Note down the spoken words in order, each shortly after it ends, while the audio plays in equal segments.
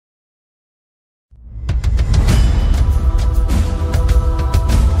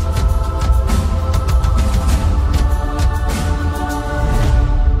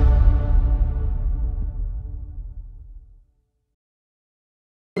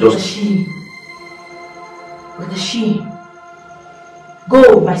With the she. With the she.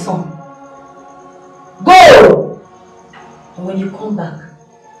 Go, my son. Go! And when you come back,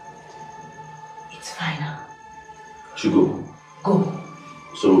 it's final. She go? Go.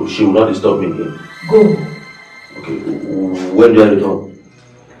 So she will not disturb me again? Go. Okay, when do I return?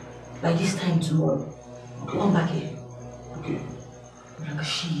 By this time tomorrow. Okay. Come back here. Okay.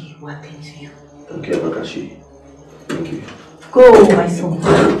 Rakashi will attend to you. Okay, Rakashi. Thank you. Go, my son.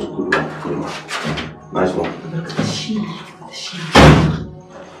 Good one. Good one. Nice one. Rakashi.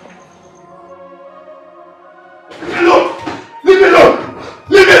 Leave me alone!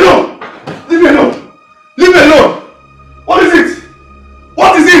 Leave me alone! Leave me alone! Leave me alone! What is it?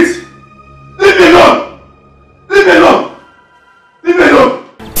 What is it? Leave me alone! Leave me alone! Leave me alone!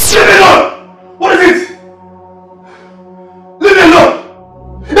 Leave me alone! What is it? Leave me alone!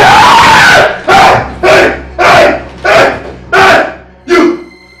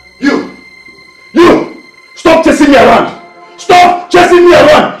 You! Stop chasing me around! Stop chasing me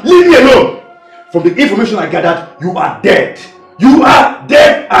around! Leave me alone! From the information I gathered, you are dead. You are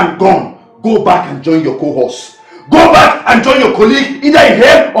dead and gone. Go back and join your cohorts. Go back and join your colleague, either in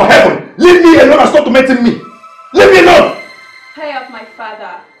hell or heaven. Leave me alone and stop tormenting me. Leave me alone! Pay off my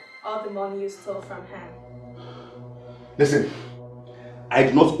father all the money you stole from him. Listen, I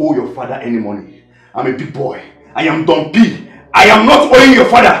do not owe your father any money. I'm a big boy. I am Don P. I am not owing your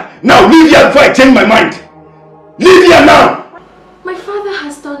father. Now leave here before I change my mind. Leave here now! My father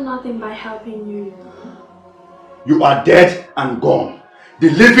has done nothing by helping you. You are dead and gone. The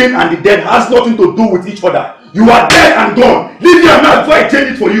living and the dead has nothing to do with each other. You are dead and gone. Leave here now before I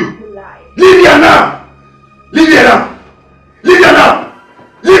change it for you. You lie. Leave here now. Leave here now. Leave here now.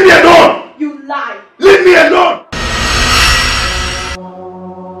 Leave me alone. You lie. Leave me alone.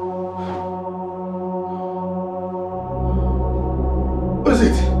 What is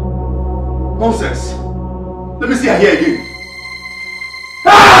it? Nonsense. Let me see her here again.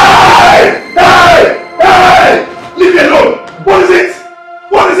 Hey! Hey! Hey! Leave me alone! What is it?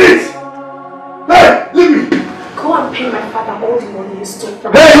 What is it? Hey! Leave me! Go and pay my father all the money you stole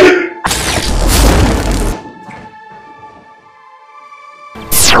from him. Hey! Leave me!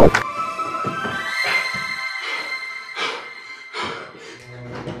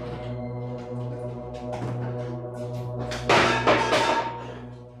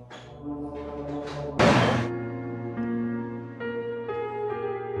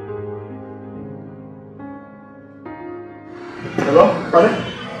 Hello? Pardon?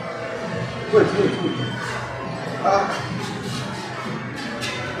 Wait.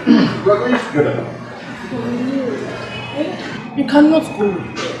 We are going together now. You cannot go.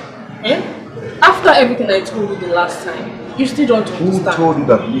 Eh? After everything I told you the last time, you still don't understand. Who told you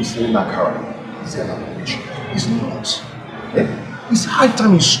that me selling Akara is an abomination? It's not. Eh? It's high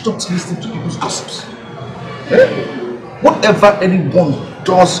time you stopped listening to people's gossips. Eh? Whatever anyone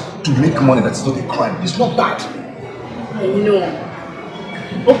does to make money that's not a crime, it's not bad. I know.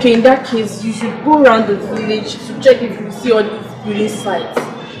 Okay, in that case, you should go around the village to check if you see all these building sites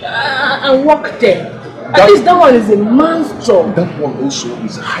and work there. At least that one is a man's job. That one also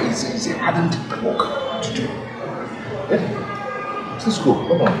is a hardened work to do. Eh? Let's go.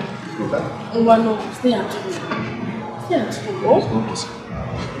 Come on. Let's go back. Oh, no. Stay at home. Stay at home. It's not possible.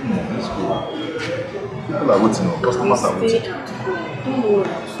 Come on, let's go. People are waiting. Customers are waiting. Stay at home. Don't worry.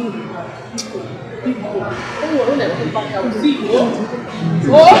 I'll soon be back. Don't worry. When I come back, I will see you.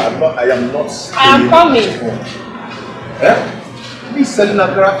 I am not I am coming. Eh? Me selling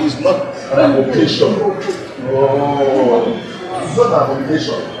Akara is not an abomination. Oh, it's not an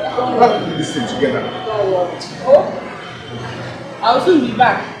abomination. We have to do this thing together. Oh, I'll soon be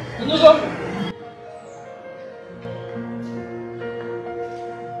back. You know what?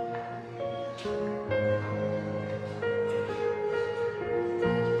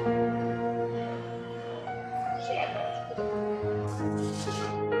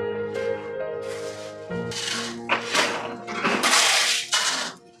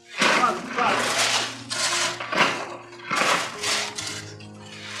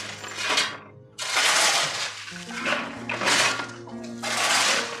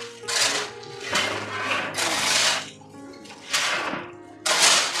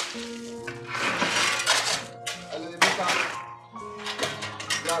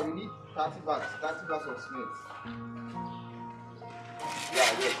 We need 30 bags of cement.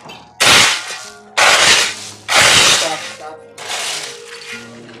 Yeah, yes. Start.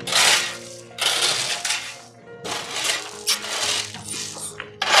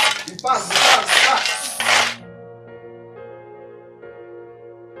 Be fast.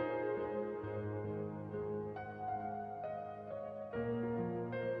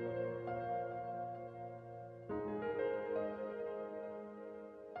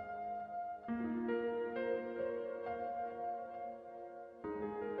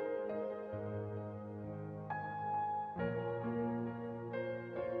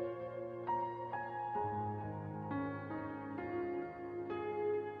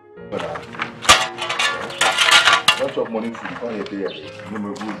 Don't chop money food, you can't get paid. You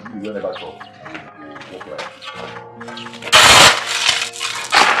know, you never chop. Walk like.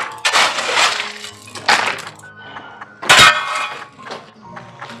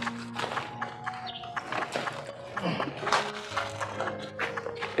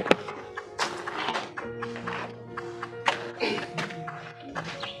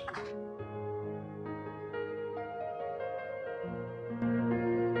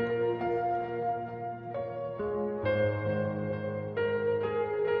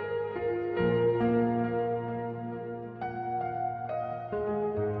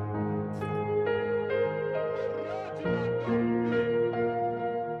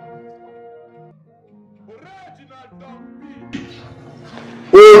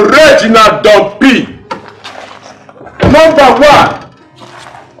 Original Dumpy. Number 1.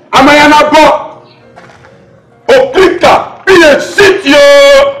 Amayanabo. Oklika. Be a sitio.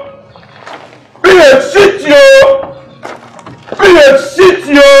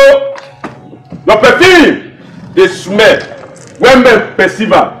 Your perfume, they smell. When men perceive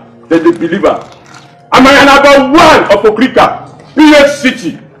her, then they believe her. Amayanabo 1 of Oklika. Be a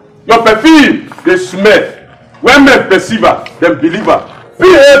city. Your perfume, they smell. When men perceive her, then believe her.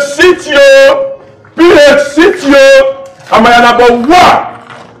 PHCTO. Am I number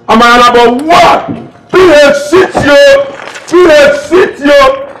 1? PHCTO.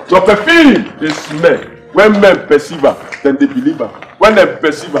 Your perfume, they smell. When men perceive her, then they believe her. When they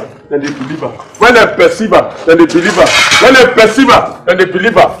perceive her, then they believe her. When they perceive her, then they believe her. When they perceive her, then they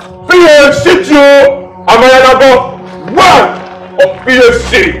believe her. PHCTO. Am I number 1 of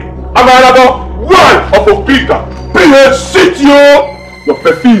PHC? Am I number 1 of Oklika? PHCTO. Your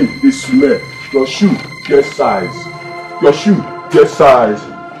perfume is smell. Your shoe get size. Your shoe get size.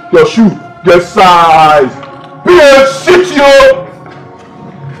 Your shoe get size. PHCTO.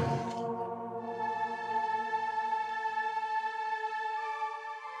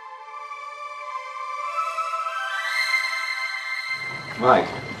 Mike,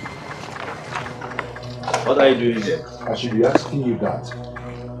 what are you doing here? I should be asking you that.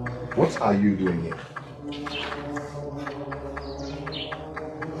 What are you doing here?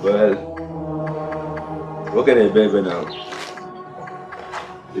 Well, what can I baby now?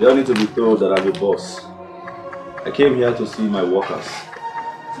 You don't need to be told that I'm a boss. I came here to see my workers.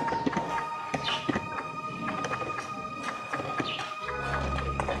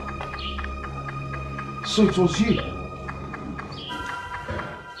 So it was you.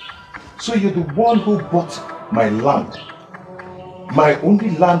 So you're the one who bought my land. My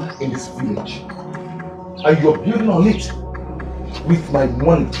only land in this village. And you're building on it. With my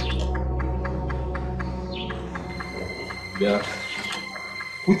money. Yeah.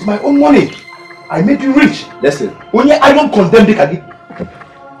 With my own money. I made you rich. Listen. Only I don't condemn the Kagi.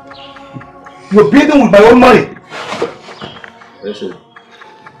 You're building with my own money. Listen.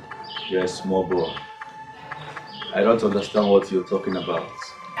 You're a small boy. I don't understand what you're talking about.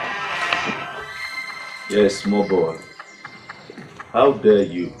 You're a small boy. How dare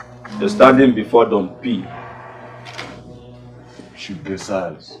you? You're standing before Don P. Should be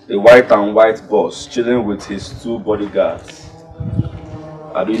size. The white and white boss chilling with his 2 bodyguards.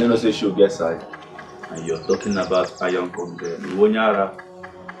 I don't know say she'll get side. And you're talking about iron condemn. Eh?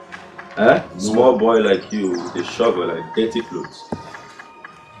 No. Small boy like you with a shovel like dirty clothes.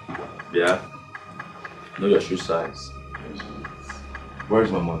 Yeah? Know your shoe size.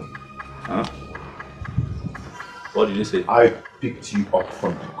 Where's my money? Huh? What did you say? I picked you up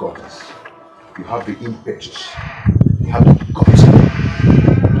from the gutters. You have the impetus. You have the guts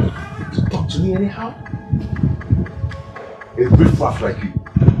to talk to me anyhow? A riffraff like you.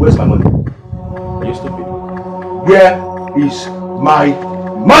 Where's my money? Are you stupid? Where is my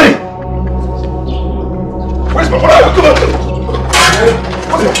money? Where's my money? Come on!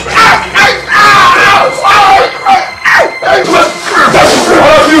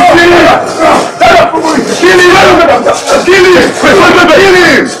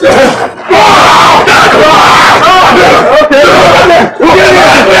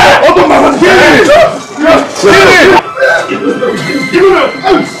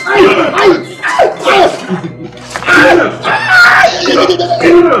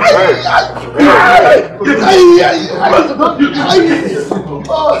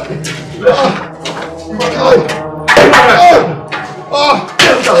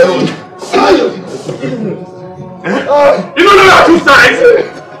 You don't know that two sides.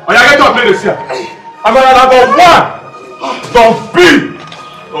 Oh, yeah, get up, play this here. I'm gonna number 1. Don't be.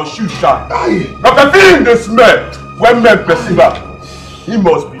 Don't shoot shot. Now the feeling the smell when men perceive her, he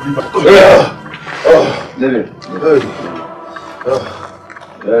must believe her.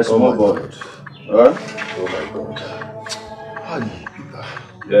 Yeah, small boy. Huh? Oh my God. How you Peter?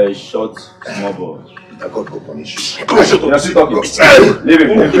 Yeah, short, small boy. Peter, God go punish you. You're still talking. Leave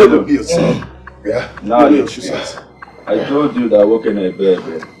him alone. Yeah? Now, I told you that working a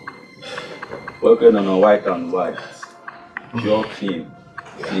baby. Working on a white and white. Pure clean.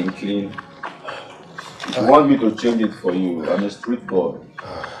 Clean. If you want me to change it for you, I'm a street boy.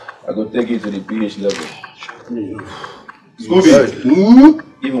 I go take it to the PH level. Scooby!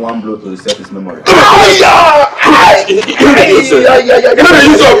 Even one blow to reset his memory. You know they use your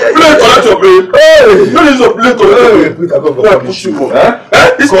blade to let your brain. You know they use your blade to let your brain. Peter, God go punish you.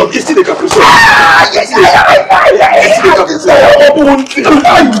 This is the calculation.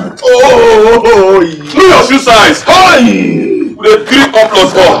 Know your shoe size. With a 3 up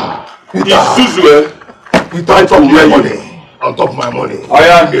plus 4. Peter, on top of my money. I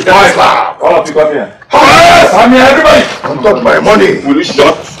am the boy. All of you come here. Come here, everybody. On top of my money. Will you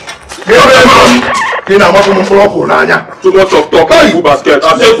shut? Too much of talk, full basket. I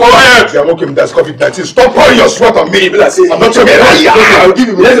say quiet. You are mocking that's COVID-19. Stop pouring your sweat on me. I'm not your man. I'll give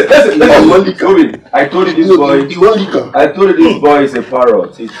you. Listen. I told you this boy. I told you this boy is a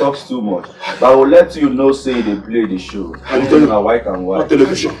parrot. He talks too much. But I will let you know, say they play the show. I'm telling you, white and white.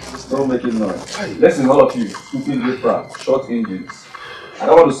 Television. Stop making noise. Listen, all of you. Stupid riffraff, short engines. I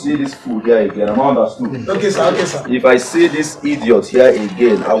don't want to see this fool here again. I'm not understood. Okay, sir. If I see this idiot here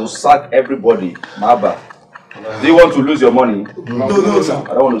again, I will sack everybody. Maba. Do you want to lose your money? No, sir.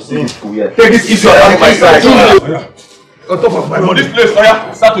 I don't want to see this fool here. Take this idiot out of my side. On top of my money. This place,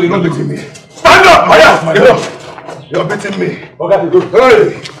 Oya, start to not beating me. Stand up, Oya. You're beating me. Okay, go.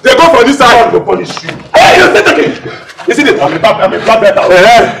 Hey, they go for this side. God will punish you. Hey, you're taking. You see this? I'm a black belt.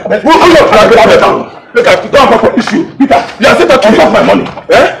 Look at Peter, I'm going to punish you. Peter, you are still talking on top of my money.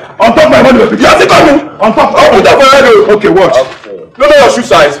 On top of my money. You are still talking on top of my money. Okay, watch. No, your shoe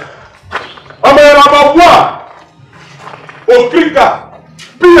size. I'm a number 1. Okrika.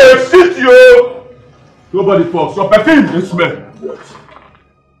 PFC, yo. Nobody falls. Your perfume, you smell.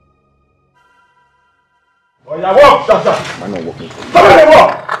 Oh, yeah, walk, Tata. I'm not walking. Somebody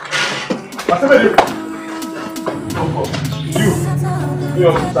walk. Somebody. You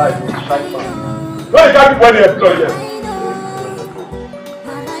on the side, man. No, you can't be when you employ them.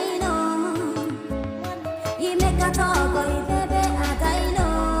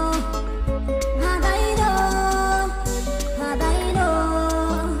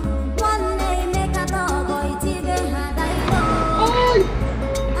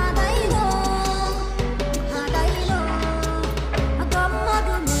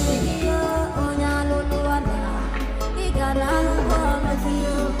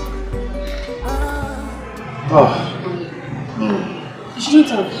 You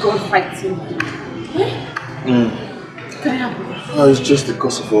shouldn't have gone fighting. It's just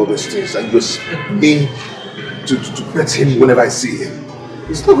because of all these things. And you expect me to pet him whenever I see him.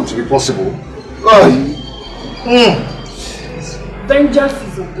 It's not going to be possible. Vengeance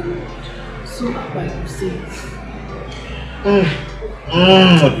is of the Lord. So Abba will say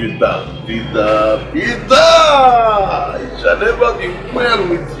Peter! It shall never be well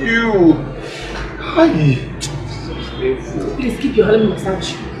with you. please keep your hand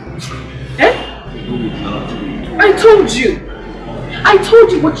massage. I told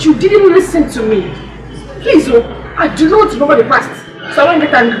you, but you didn't listen to me. Please, I do not remember the past, so I won't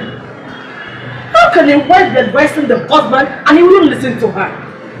get angry. How can a wife be advising the husband and he wouldn't listen to her?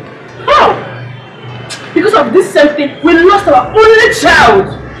 How? Because of this same thing, we lost our only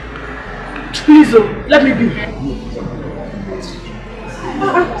child. Please, let me be.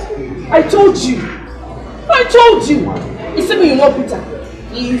 I told you. You said me you know Peter.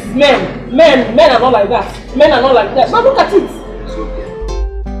 He's men are not like that. Men are not like that. Now look at it. It's okay.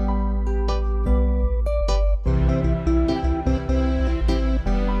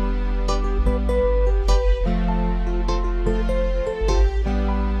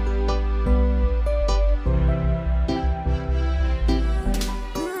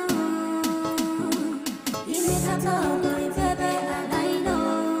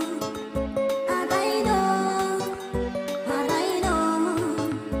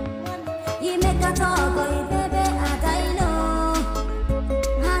 You make a talk, baby, I know.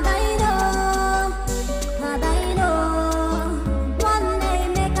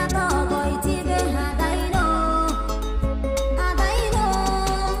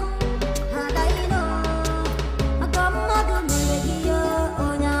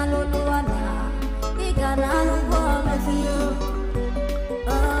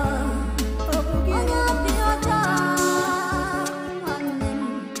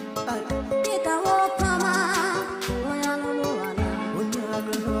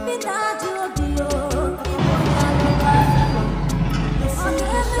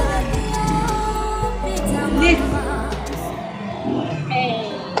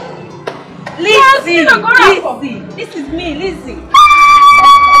 Lizzie. This is me, Lizzie.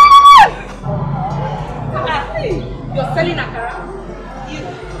 You're selling akara? You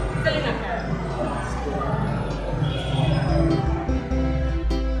selling akara?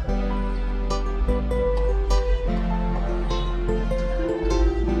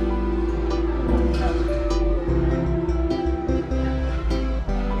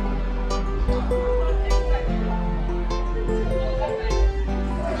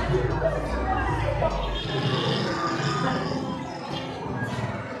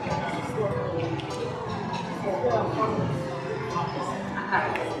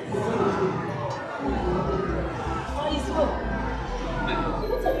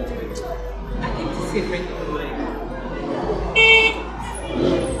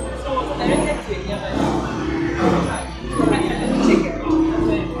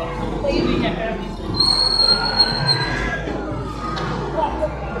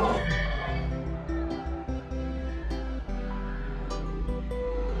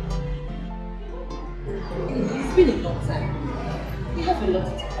 It's been a long time. We have a lot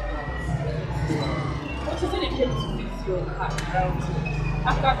to talk about. But you said you came to fix your car around here.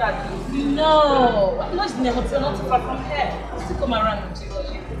 After that, no, it's never not too far from here. Just come around and check on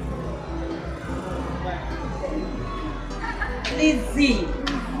you. Lizzie,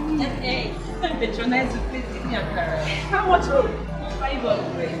 hey, patronize the place in your car. How much?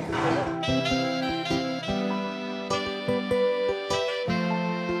 $500.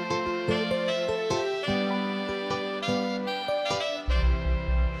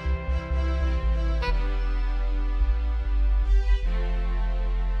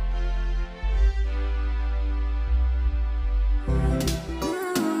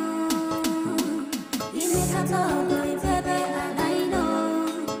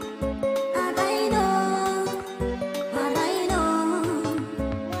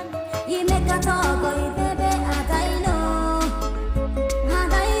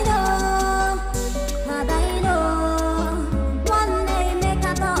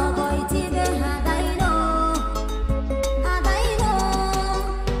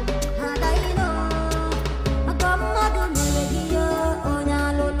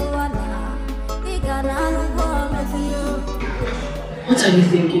 What are you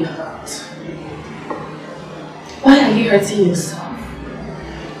thinking about? Why are you hurting yourself?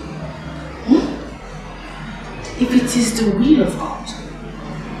 If it is the will of God,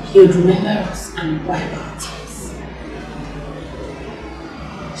 He would remember us and wipe our tears.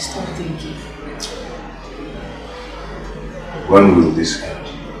 Stop thinking. When will this end?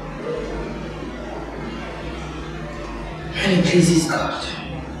 When it pleases God.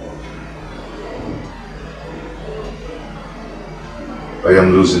 I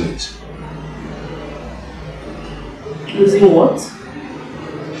am losing it. Losing what?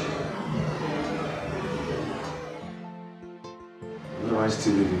 What am I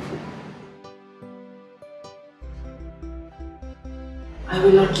still living for? I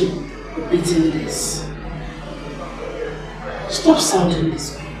will not keep repeating this. Stop sounding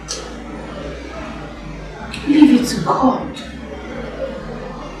this way. Leave it to God.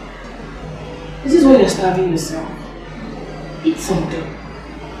 This is when you're starving yourself. Eat something.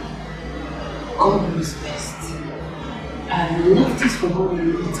 God knows best. I left this for God in a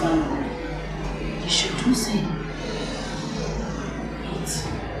little time. You should do the same. Eat.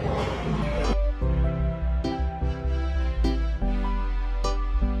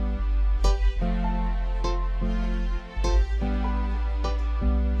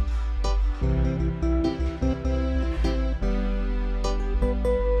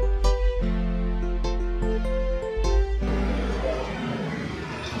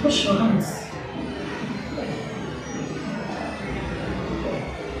 Wash your hands.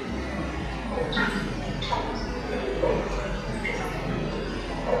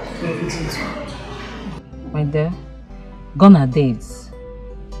 My dear, gone are days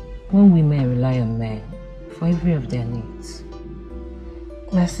when women rely on men for every of their needs.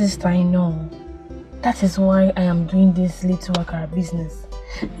 My sister, I know. That is why I am doing this little akara business.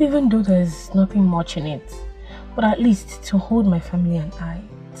 Even though there is nothing much in it. But at least to hold my family and I,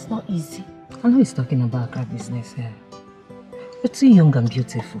 it's not easy. I know he's talking about akara business here. You're too young and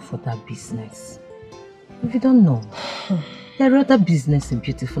beautiful for that business. If you don't know, there are other business a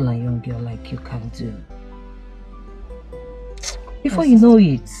beautiful and young girl like you can do. Before you know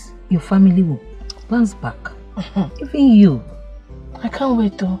it, your family will bounce back. Even you. I can't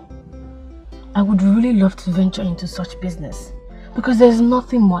wait though. I would really love to venture into such business because there's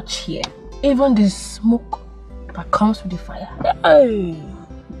nothing much here. Even the smoke that comes with the fire.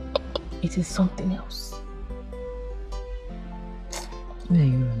 It is something else. Where are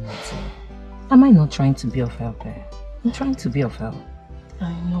you romantic? Am I not trying to be of help there? I'm trying to be of help.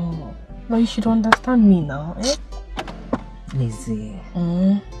 I know. But you should understand me now, eh? Lazy.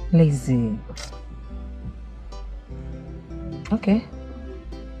 Lazy. Okay.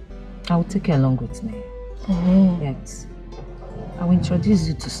 I will take you along with me. Yet, I will introduce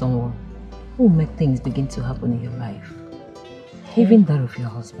you to someone who will make things begin to happen in your life. Even that of your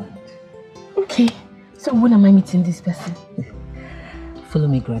husband. Okay. So when am I meeting this person? Follow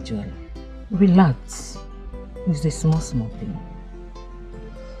me gradually. Relax. It's a small thing.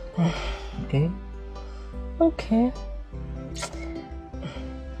 Okay? Okay.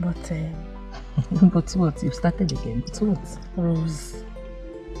 But but what? You've started again. But what? Rose.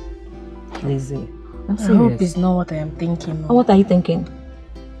 Lazy. I'm serious. I hope it's not what I am thinking. Oh, what are you thinking?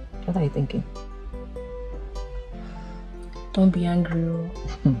 What are you thinking? Don't be angry.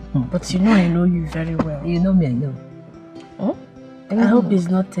 But you know I know you very well. You know me, I know. Huh? I hope it's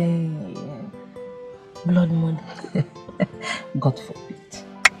not a blood money. God forbid.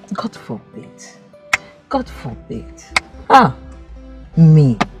 God forbid. God forbid. Ah!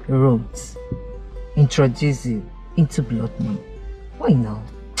 Me, Rhodes, introduce you into blood money. Why now?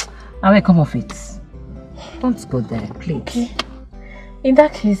 I will come off it. Don't go there, please. Okay. In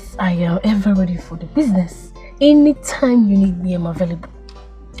that case, I am ever ready for the business. Anytime you need me, I'm available.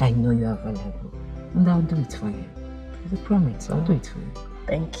 I know you are available. And I'll do it for you. It's a promise. I'll do it for you.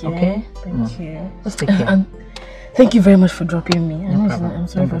 Thank you. Okay? Thank you. Just take care. And thank you very much for dropping me. No I'm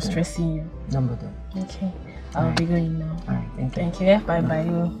sorry for stressing you. No bother. Okay. I'll be going now. Alright, thank you. Thank you. Bye-bye.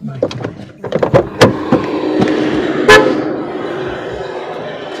 Bye.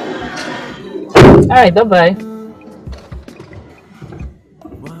 Alright, bye-bye.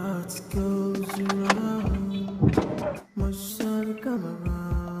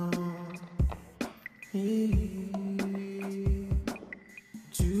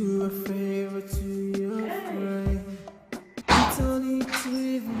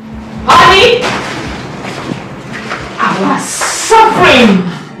 Honey! Our suffering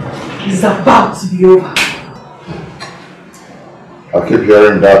is about to be over. I keep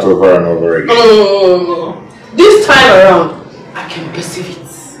hearing that over and over again. This time around, I can perceive it.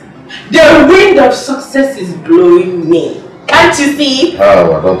 The wind of success is blowing me. Can't you see?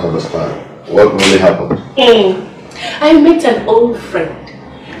 Oh, I don't understand. What really happened? I met an old friend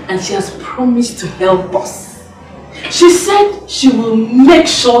and she has promised to help us. She said she will make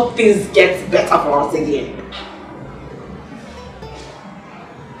sure things get better for us again.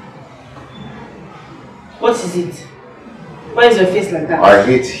 What is it? Why is your face like that? I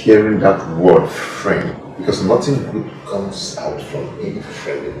hate hearing that word, friend, because nothing good comes out from any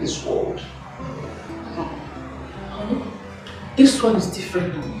friend in this world. This one is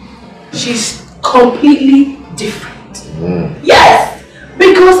different. She's completely different. Yes!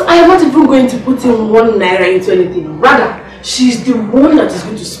 Because I am not even going to put in 1 naira into anything. Rather, she's the one that is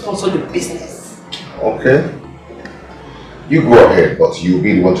going to sponsor the business. Okay. You go ahead, but you'll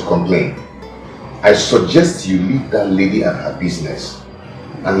be the one to complain. I suggest you leave that lady and her business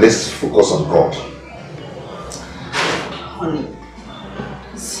and let's focus on God. Honey,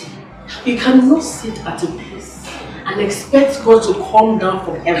 see, you cannot sit at a place and expect God to come down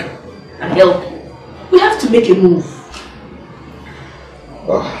from heaven and help you. We have to make a move.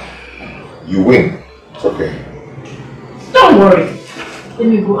 You win. It's okay. Don't worry. Let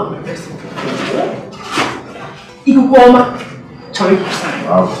me go and prepare something. Ikukuoma.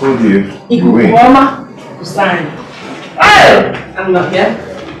 I've told you. You win. Ikukuoma. Kusani. Hey! I'm not here.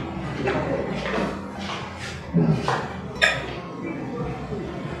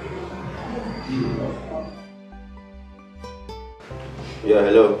 Yeah,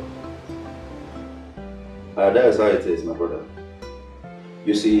 hello. That is how it is, my brother.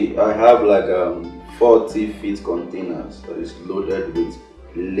 You see, I have like 40 feet containers that is loaded with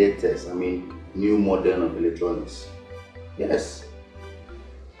latest, new model of electronics. Yes.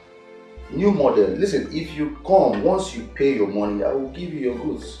 New model. Listen, if you come, once you pay your money, I will give you your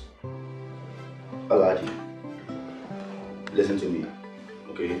goods. Alaji, listen to me,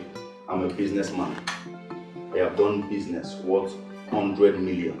 okay? I'm a businessman. I have done business worth 100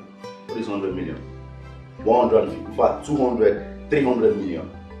 million. What is 100 million? 150, in fact 200, 300 million.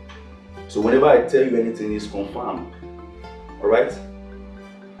 So whenever I tell you anything, it's confirmed. Alright?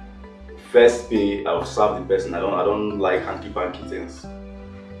 First pay, I'll serve the person. I don't like hanky-panky things.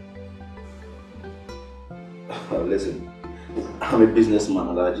 Listen, I'm a businessman,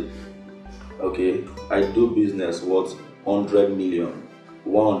 Alaji. Okay? I do business worth 100 million,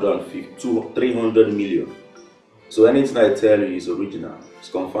 150, 300 million. So anything I tell you is original, it's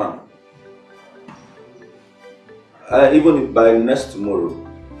confirmed. Even if by next tomorrow,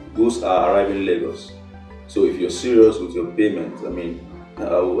 goods are arriving in Lagos. So if you're serious with your payment, I mean,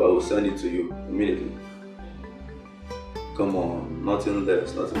 I will send it to you immediately. Come on, nothing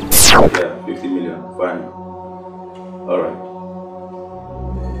less, nothing more. Yeah, 50 million, fine. Alright.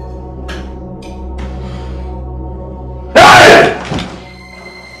 Hey!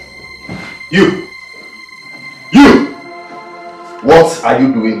 You! What are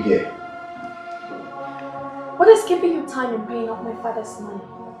you doing here? What is keeping you time in paying off my father's money?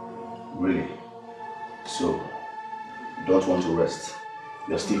 Really? So, you don't want to rest?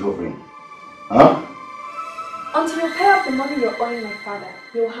 You're still hovering? Huh? Until you pay off the money you're owing my father,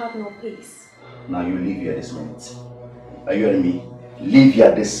 you'll have no peace. Now you leave here this minute. Are you hearing me? Leave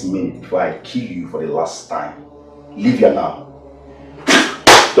here this minute before I kill you for the last time. Leave here now.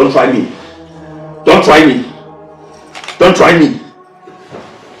 Don't try me. Don't try me. Don't try me.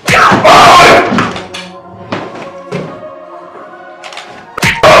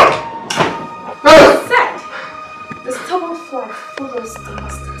 The stubborn flag follows the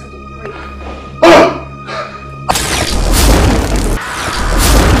master to the grave.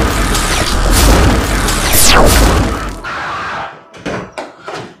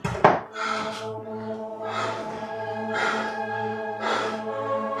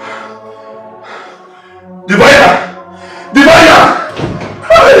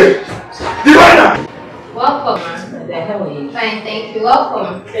 Welcome. How are you? Fine, thank you.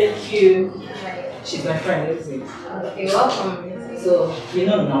 Welcome. Thank you. She's my friend, isn't it? Okay, welcome. So, you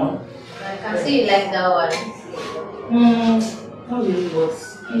know now? I can see you like that one. Not really, but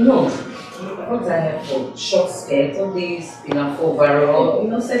you know, what I have for short skirt, all these pinafore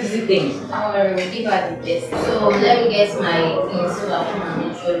overall, sexy things. Don't worry, we'll give her the best. So, let me get my things so I can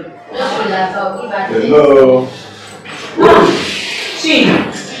control you. Just relax, I'll give her the best. Hello. She.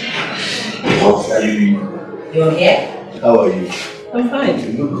 What are you doing? You're here? How are you? I'm fine.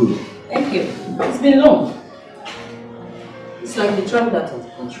 You look good. Thank you. It's been long. It's like they traveled out of the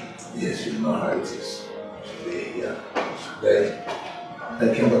country. Yes, you know how it is. Yeah. Then,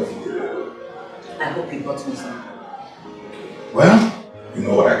 I came back to you. I hope you got me some. Well, you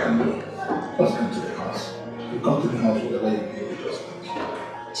know what I can do. Just come to the house. You come to the house, whatever you need, you just come.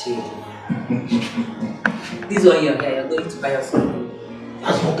 Chill. This one you're here, you're going to buy us something.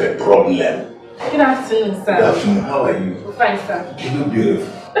 That's not a problem. Good afternoon, sir. Good afternoon, how are you? Fine, sir. You look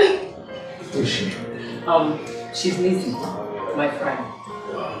beautiful. Who is she? She's Lizzie, my friend.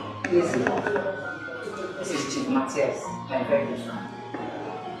 Lizzie. This is Chief Matthias, my very good friend.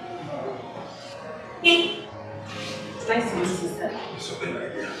 It's nice to meet you, sir. It's okay, my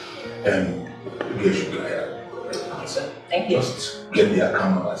dear. You get your guy. Okay, sir. Thank you. Just get the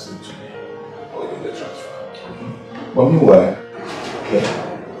account number sent to me. Or do the transfer. But meanwhile, okay,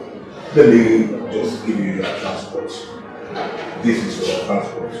 let me just give you your transport. This is your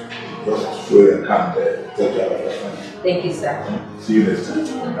transport. Just show your account there. Take care of your friend. Thank you, sir. See you next time.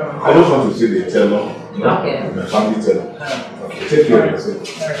 I just want to see the teller. Okay. The family teller. Okay, take care of yourself.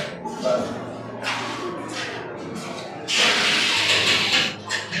 Bye.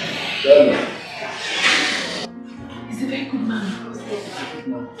 He's a very good man.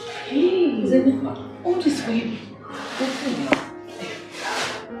 Hey, he's a good man. All this for you.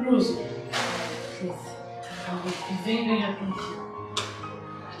 Rose, please, I will be very, very happy with you.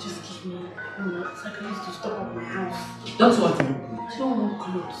 Just give me so I can use to stock up my house. Don't you want to look good? I don't want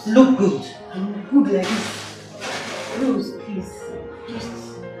clothes. Look good. I'm good like this. Rose, please. Just.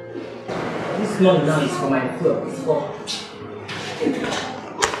 This money now is for my clothes. It's for.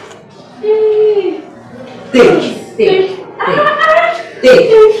 Hey. Take. Thank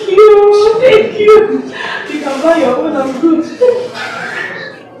you. You can buy your own, I'm good.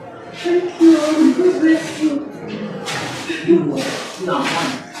 Thank you. God bless you. No,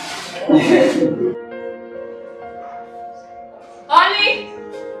 Honey!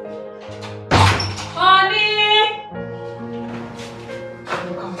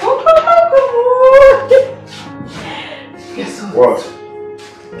 Come on. Guess what? What?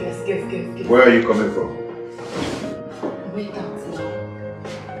 Guess. Where are you coming from? Wait out now.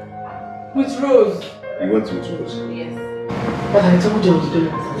 With Rose. You went with Rose? Yes. But I told you I was doing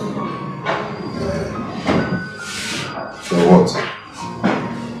it. So what?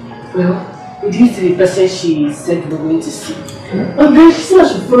 Well, it used to be the person she said we were going to see. And then she said I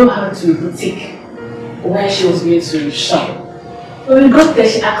should follow her to a boutique where she was going to shop. When we got there,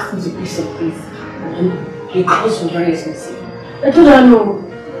 she asked me to pick some things. And the clothes were very expensive. I told her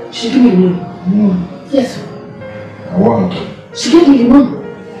no. She gave me the money. Yes. And what happened? She gave me the money.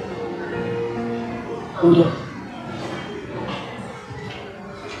 Hold on.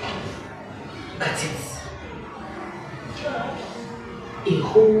 Look at it. A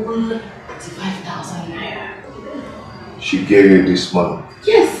whole 35,000 naira. She gave you this money?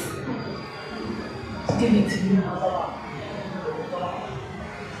 Yes. Give it to me.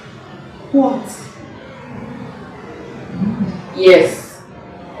 What? Yes.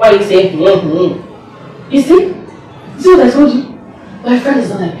 Why you say You see? See what I told you? My friend is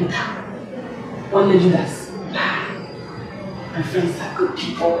not like Peter. Only Judas. My friends are good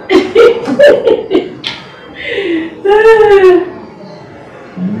people.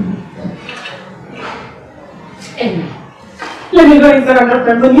 Anyway, let me go inside and grab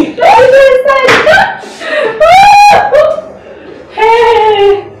my money. Let me go inside.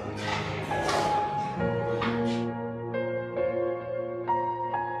 Hey!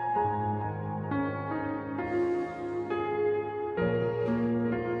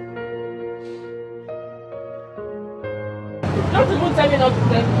 Don't even tell me not to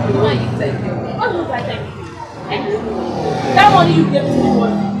tell you. Why you tell me? What do I tell you? That money you gave to me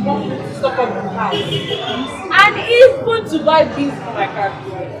was enough to stock up the house. And even to buy beans for my car.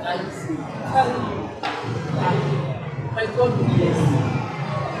 And see, telling you. My God will bless you.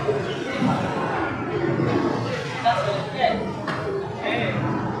 That's what I said.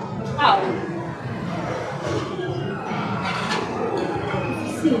 How?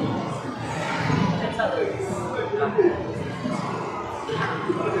 See, better this.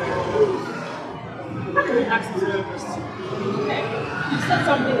 How can I ask you a question? You said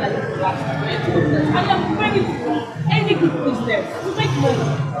something like this last time. I am ready to do any good business to make money.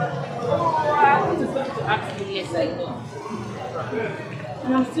 Oh, I want to start to ask you, yes, I know.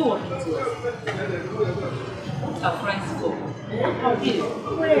 And I'm still working towards it. What are friends for? How is?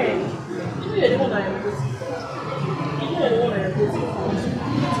 Where? You know you're the one I am waiting for. You know you're the one I am waiting for.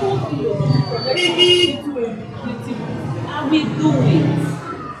 I told you you're I will do it.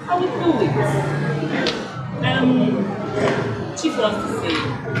 I will do it. Chief wants to say.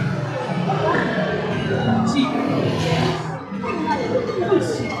 Chief. Who is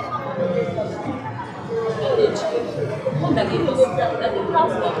she? One that gave us that the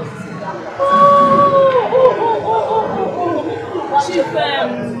house was. Oh. Chief,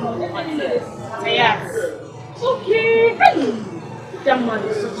 yes. Okay. Hey. That man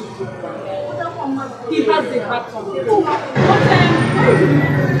is such a good man. He has the heart of it.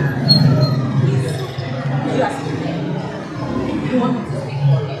 But you want me to speak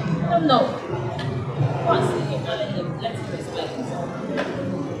for him? No. Go and see him and let him respect himself.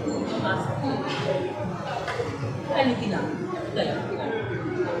 Don't ask him. Anything now.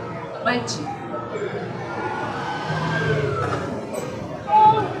 Bye, Chief.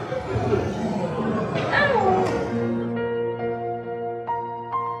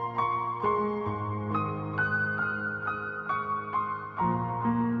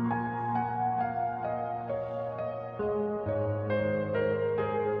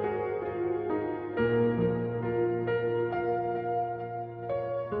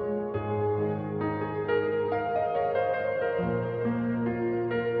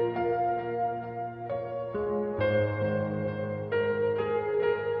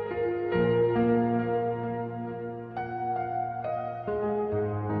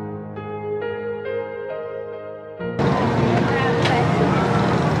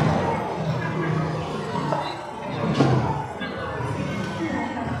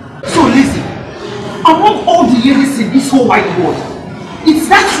 Among all the ladies in this whole wide world, it's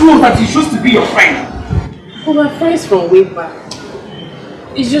that Rose that you chose to be your friend. Well, we're friends from way back.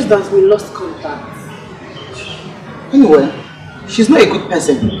 It's just that we lost contact. Anyway, she's not a good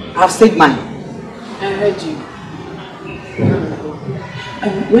person. I've said mine. I heard you.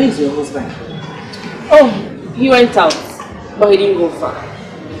 Where is your husband? Oh, he went out, but he didn't go far.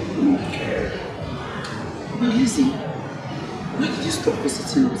 Okay. But Lizzie, why did you stop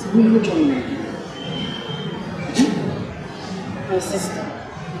visiting us? We will join me. My sister,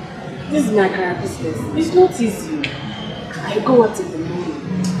 this is my career business. It's not easy. I go out in the morning.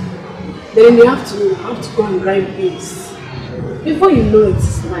 Then in the afternoon, I have to go and grind beans. Before you know it,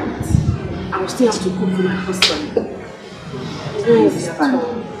 it's night. I will still have to cook for my husband. I understand.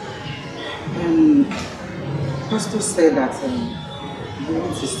 Pastor said that you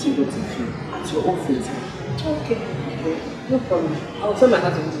want to still go to field at your own field. Okay. No problem. I'll tell my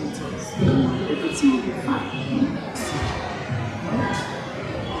husband to do it. Everything will be fine.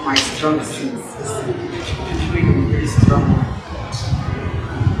 My strong sense is really very strong.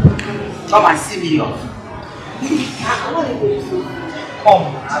 Come and see me off. Come.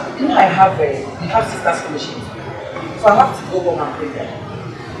 You know I have we have sisters fellowship. So I have to go home and pray there.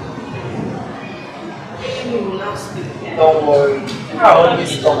 Don't worry. I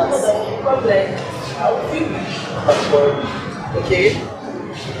always promise. God bless. I will feel you. Don't worry. Okay?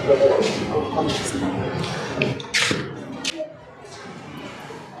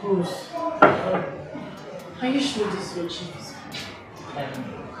 Rose, are you sure this is your chief?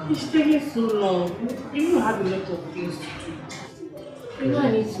 It's taking so long. You have a lot of things to do. You know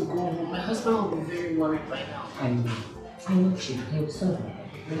I need to go home. My husband will be very worried by now. I know, Chief. He'll solve it.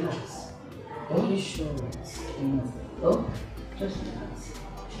 Relax. Are you sure? Oh, just relax.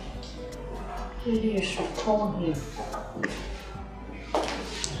 Maybe you should call him.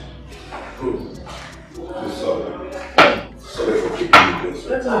 Sorry. Sorry for keeping you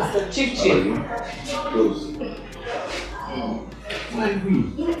guys. That's Chief. Close. Why we?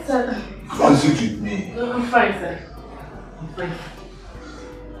 Yes, sir. Come sit with me. No, I'm fine, sir. I'm fine.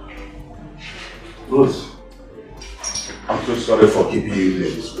 Rose, I'm so sorry for keeping you there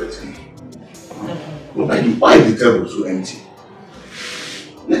this waiting. But why is the table so empty?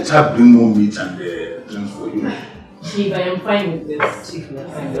 Let her bring more meat and drinks for you. Chief, I am fine with this. Chief, you're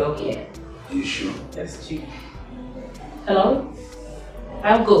fine. Okay. Are you sure? Yes, Chief. Hello?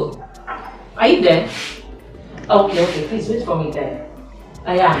 I'll go. Are you there? Okay. Please wait for me there.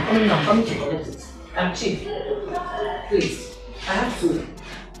 Yeah, I'm coming to collect it. I'm Chief. Please. I have to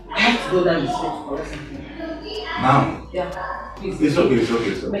go down the street to collect something. Now? Yeah. Please. It's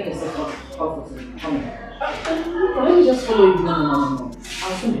okay. Make yourself comfortable. Come here. Let me just follow you. No.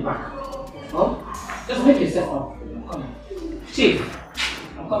 I'll soon be back. Oh? Just make yourself comfortable. Come here. Chief.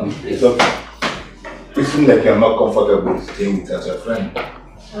 I'm coming, please. It's okay. It seems like you're not comfortable staying with us, your friend.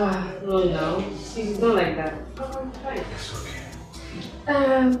 No. It's not like that. I'm fine. It's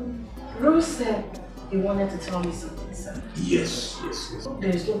okay. Rose said you wanted to tell me something, sir. Yes.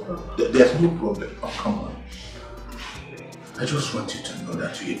 There's no problem. There's no problem. Oh, come on. I just want you to know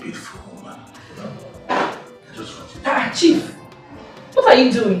that you're a beautiful woman. You know? I just want you to... Chief! What are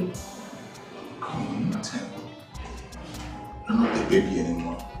you doing? Come on, Martin. You're not a baby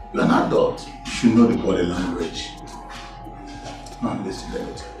anymore. You're an adult. You should know the body language. Now listen, let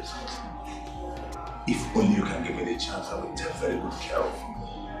me tell you something. If only you can give me the chance, I will take very good care of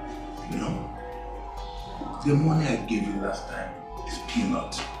you. You know? The money I gave you last time is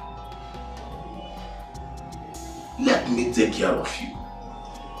peanut. Let me take care of you.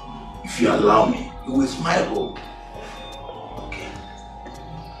 If you allow me, you will smile home. Okay?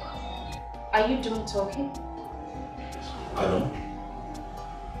 Are you done talking? Pardon?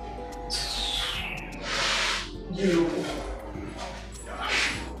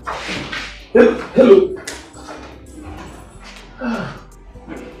 Hello.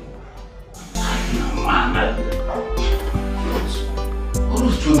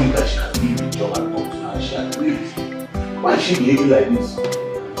 Always told me that she had leave the job and come to her. She had leave. Why is she behaving like this?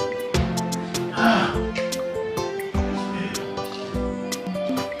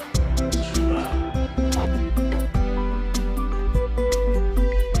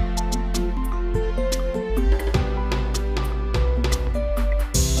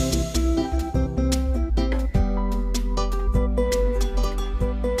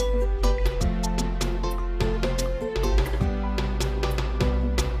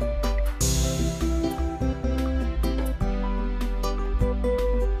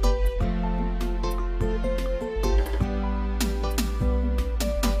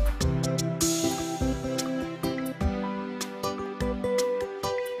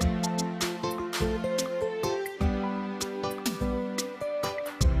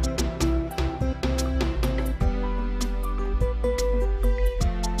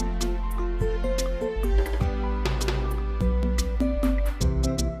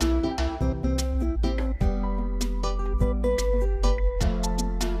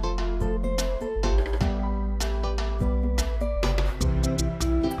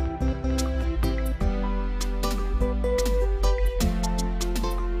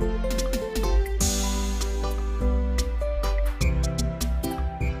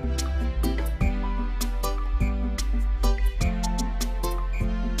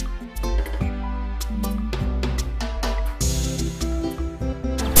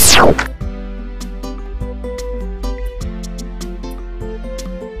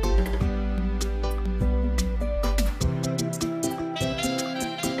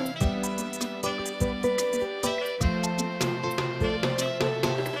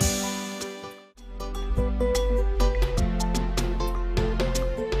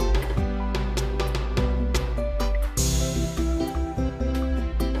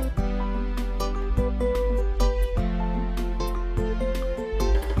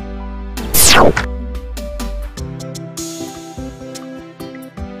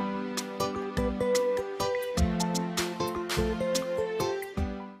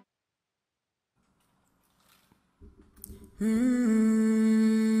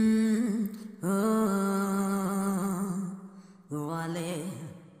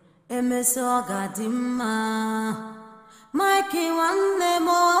 emeso gadimma Mikey wanne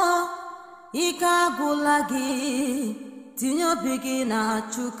mo ika gulagi tinyo bigina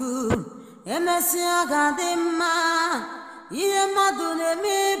chuku emeso gadimma iye madune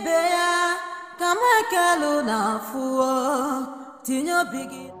mi beya kama kelu na fuo tinyo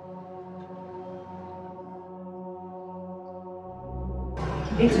bigina.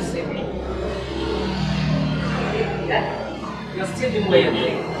 You need to see me. Yeah? You're still doing what you're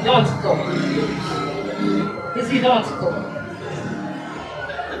doing. You don't want to talk. You don't want to talk.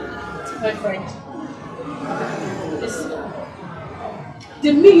 My friend, listen.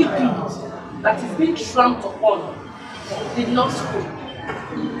 The millipede that is being trampled upon did not scream.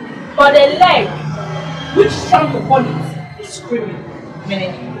 But the leg which trampled upon it is screaming.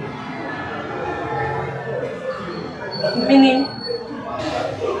 Meaning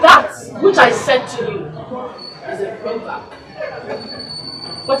that which I said to you is a proverb.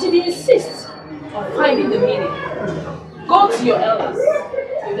 But if you insist on finding the meaning, go to your elders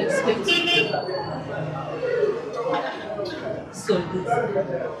and explain to them. So,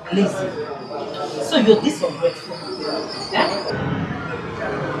 listen. So you're this ungrateful. Yeah?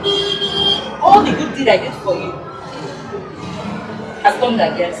 All the good deed I did for you has come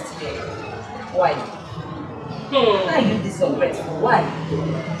against me. Why? Why are you this ungrateful? Why?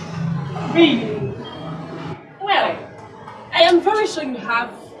 Really? Well, I am very sure you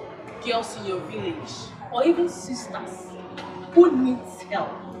have girls in your village or even sisters who need help.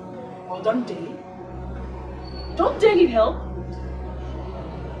 Or don't they? Don't they need help?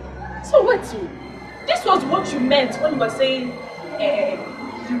 So wait, this was what you meant when you were saying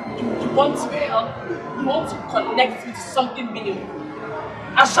you want to help, you want to connect with something meaningful.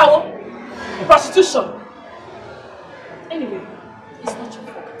 A shower? Prostitution? Anyway, it's not your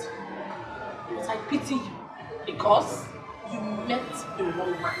fault. But I pity you because you met the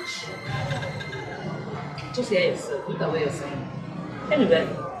wrong match. Just hear yourself, look at what you're saying. Anyway,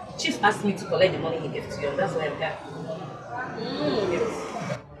 Chief asked me to collect the money he gave to you, and that's why I'm here. Yes.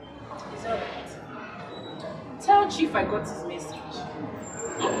 It's alright. Tell Chief I got his message.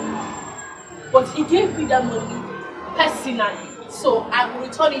 But he gave me that money personally, so I will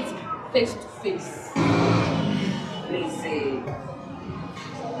return it face to face.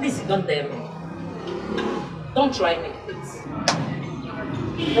 Please, don't dare me. Don't try me, please.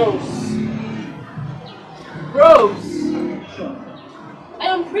 Rose, I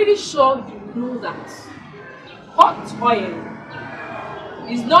am pretty sure you know that hot oil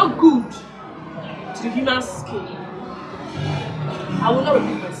is not good to the human skin. I will not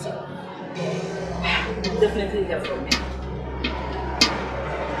repeat myself. You will definitely hear from me.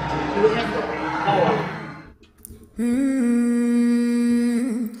 You will hear from me.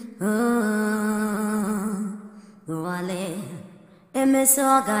 Don't worry. Emeso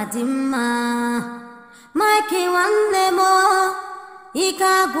gadimma Mikey wanne mo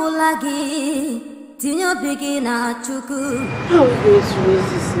ika gulagi tinyo bigina chuku. How are we going to raise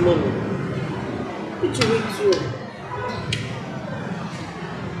this money? What do we do?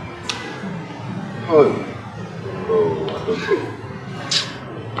 Oh, I don't know.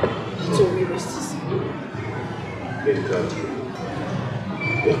 How do we raise this money? Get it out.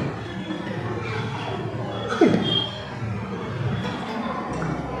 Yeah.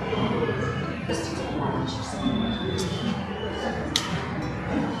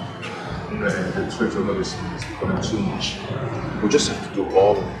 The threat of this is becoming too much. We just have to do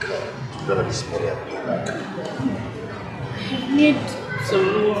all we can to gather this money and pay back. I need some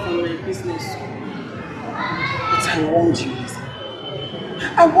money for my business. But I warned you, Lisa.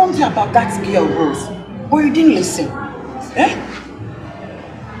 I warned you about that girl, Rose. But you didn't listen. Eh?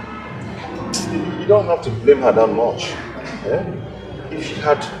 You don't have to blame her that much. Eh? If she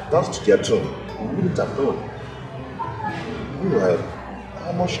had danced to their tune, we wouldn't have known. Meanwhile,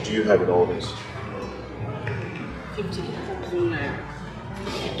 how much do you have in all this? 50,000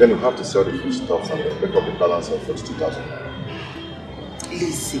 naira. Then you have to sell the food stuff and make up the balance of 42,000.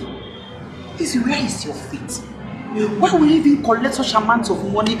 Lizzie, where is your faith? Why will you even collect such amounts of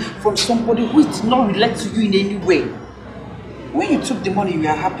money from somebody who did not relate to you in any way? When you took the money, you were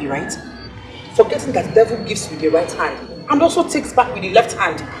happy, right? Forgetting that the devil gives with the right hand and also takes back with the left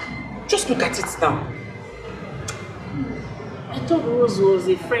hand. Just look at it now. I thought Rose was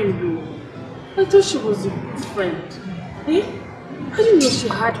a friend though. I thought she was a good friend. Eh? I didn't know she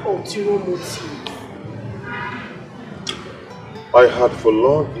had ulterior motive. I had for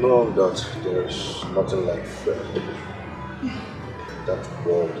long known that there is nothing like friend. That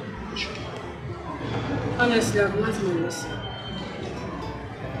world issue. Honestly, I've learned my lesson.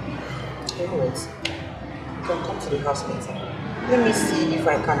 You know what? You can come to the house later. Let me see if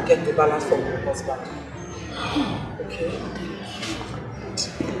I can get the balance from your husband. Okay?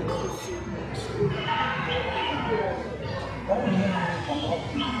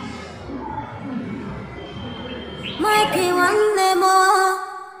 Mikey one more,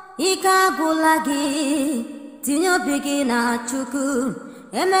 Ika Gulagi, Tino Bigina Chuku,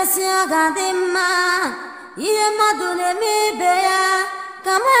 Emesia Gadima, Yemadune mi Bea,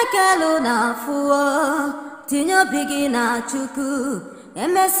 Kamakaluna Fuo, Tino Bigina Chuku,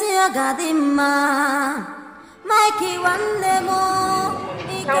 Emesia Gadima, Mikey one more,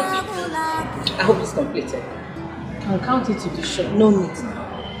 Ika Gulagi. I hope it's completed. I'll count it to be sure. No need now.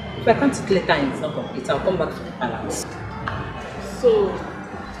 If I count it later and it's not complete, I'll come back for the balance. So,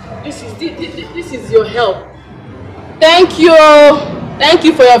 this is your help. Thank you. Thank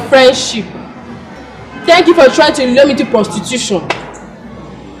you for your friendship. Thank you for trying to lure me to prostitution.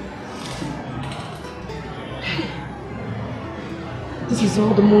 This is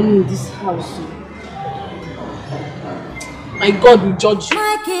all the money in this house. My God will judge you.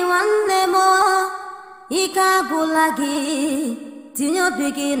 Mikey one more, Ika Gulagi. Tinyo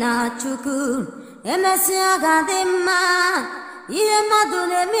bigina chuku, Emesia Gadima,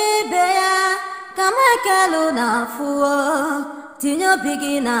 Yemadune mi Bea, Kamakaluna Fuo, Tinyo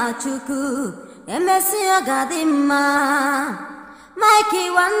bigina chuku, Emesia Gadima, Mikey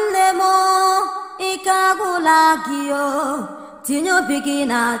one more, Ika Gulagio, Tinyo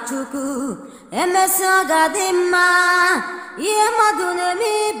bigina chuku, Emesia Gadima, Yemadune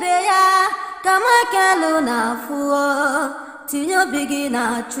mi Bea, Kamakaluna Fuo. Tinyo bigina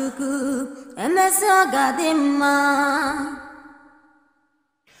chuku, Emesia Gadima.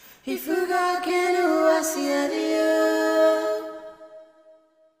 Ifuga kenu asiadio,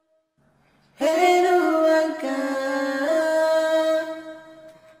 Henu anka.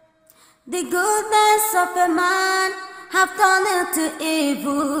 The goodness of a man have turned into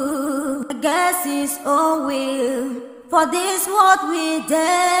evil. I guess it's all will. For this what we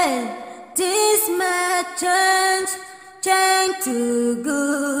did, this may change. Change to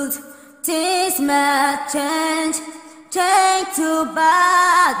good, things may change to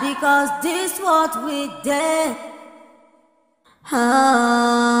bad, because this what we did.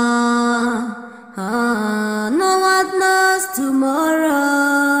 No one knows tomorrow.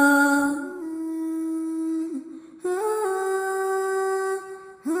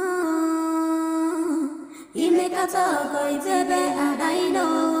 You make a talk, baby, and I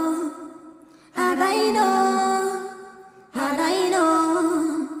know, and I know.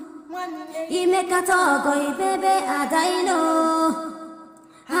 You make a talk, baby, and I know.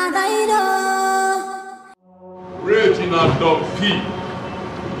 Regina Dumpy.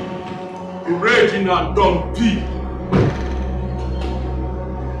 Regina Dumpy.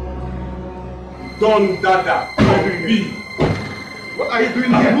 Don Dada Dumpy. What are you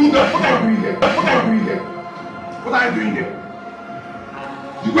doing here? What are you doing here? What are you doing here? What are you doing here?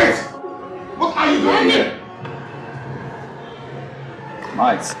 You wait. What are you doing here?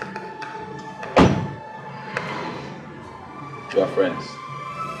 Mates, we are friends.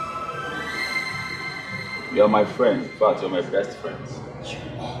 You are my friend. In fact, you're my best friends.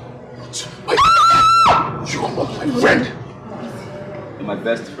 You are not my friend. You're my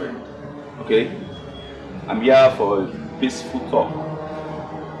best friend. Okay? I'm here for a peaceful talk.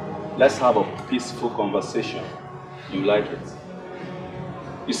 Let's have a peaceful conversation. You like it?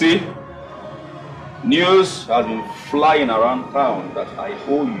 You see? News has been flying around town that I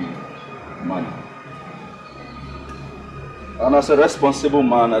owe you money. And as a responsible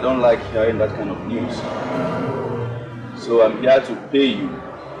man, I don't like hearing that kind of news. So I'm here to pay you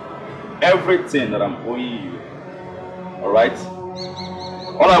everything that I'm owing you. Alright?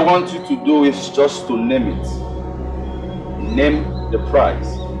 All I want you to do is just to name it. Name the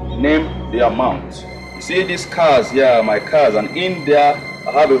price. Name the amount. You see these cars here are my cars, and in there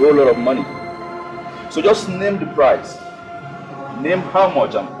I have a whole lot of money. So just name the price. Name how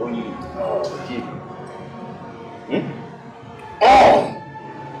much I'm owing you.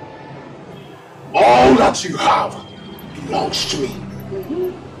 All that you have belongs to me.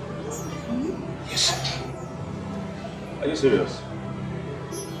 Yes. Are you serious?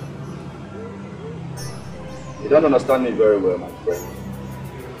 You don't understand me very well, my friend.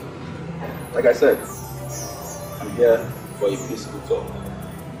 Like I said, I'm here for a peaceful talk.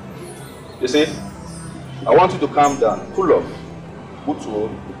 You see, I want you to calm down, cool off,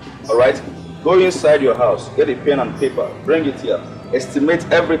 alright? Go inside your house, get a pen and paper, bring it here, estimate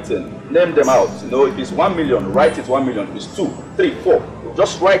everything, name them out. You know, if it's 1 million, write it 1 million. If it's 2, 3, 4,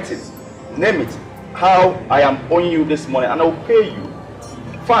 just write it, name it, how I am owing you this money, and I will pay you.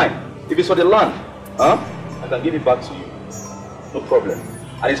 Fine. If it's for the land, I can give it back to you. No problem.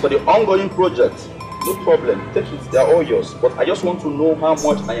 And it's for the ongoing project. No problem. Take it. They are all yours. But I just want to know how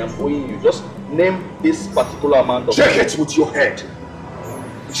much I am owing you. Just name this particular amount of Check it with your head.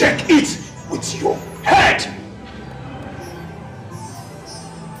 Check it with your head.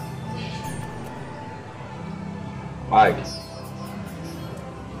 Mike,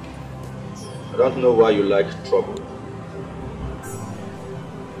 I don't know why you like trouble.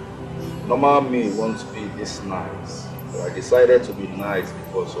 Normal me wants to be this nice, but I decided to be nice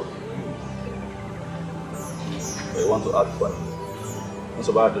because of you. But you want to act funny. What's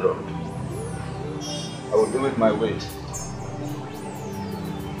about it? I will do it my way.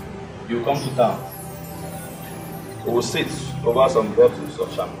 You come to town. We will sit over some bottles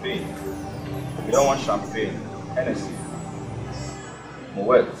of champagne. If you don't want champagne, Hennessy,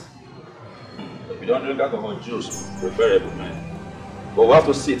 Moet. If you don't drink alcohol, juice, preferable, man. But we have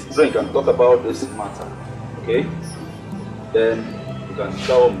to sit, drink, and talk about this matter, okay? Then you can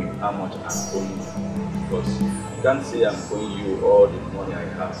tell me how much I'm owing you. Because you can't say I'm owing you all the money I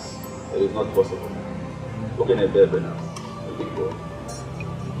have. It is not possible. Okay, a baby now.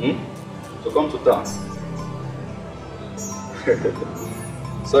 So come to town.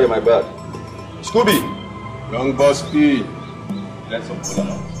 Sorry, my bad. Scooby! Young boss P. Let's pull on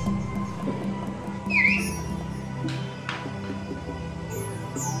out.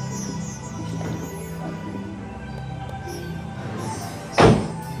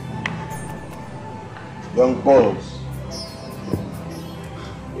 Young boss.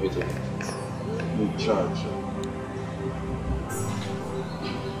 Wait a minute. In charge.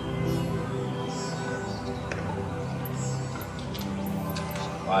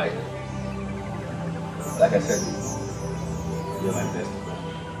 Mike, like I said, you're my best friend.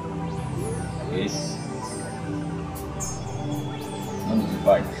 Okay? No need to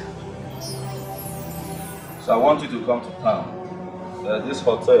fight. So I want you to come to town. There's this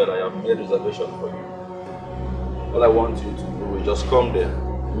hotel that I have made reservation for you. All I want you to do is just come there,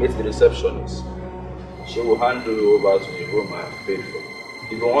 meet the receptionist. She will hand you over to the room I have paid for.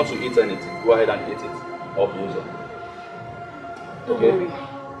 If you want to eat anything, go ahead and eat it. Up user. Okay? Don't worry.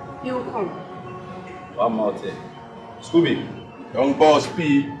 You will come. One more thing. Scooby. Young boss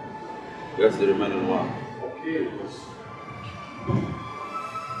P. That's the remaining one. Okay.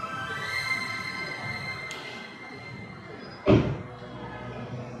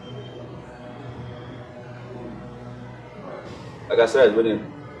 Like I said,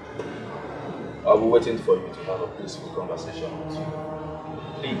 I'll be waiting for you to have a peaceful conversation with you.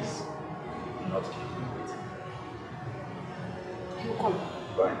 Please, do not keep me waiting. You come.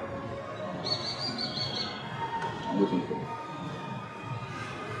 Fine. I'm looking for you.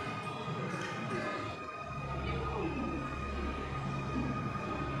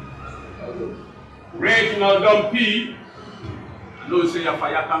 Reginald Dumpy. No say your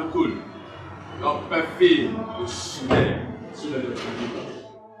fire can cool. Your perfume will smell.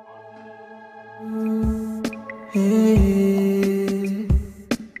 Hey,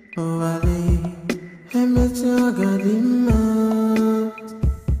 oh Ali,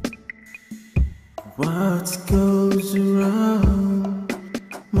 what goes around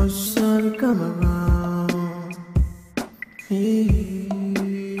must surely come around. Hey,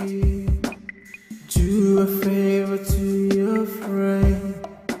 do a favor to your friend.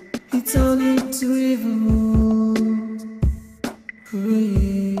 It's only too evil.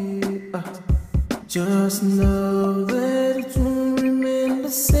 Just know that it won't remain the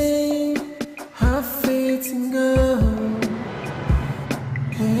same. Have faith in God.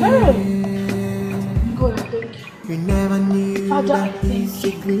 Hey. God, thank you. You never knew Father, that he's a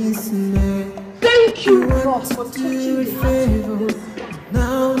listener. Thank you, God, God, for touching the favor.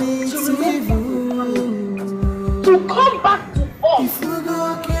 Now it's evil. To come back to us. To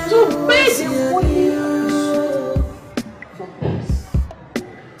pay the money for us.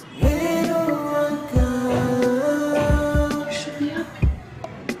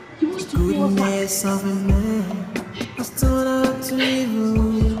 Goodness of a man has turned out to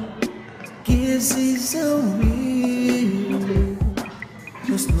evil. Gives his own will.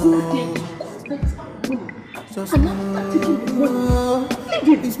 Just know. Just know.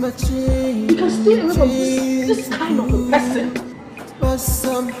 It's my change. You can stay away from this kind of a person. But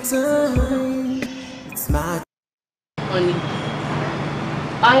sometimes it's my. Honey,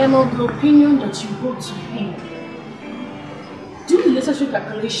 I am of the opinion that you go to him. Do the necessary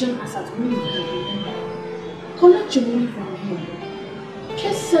calculation as at when you can remember. Collect your money from him.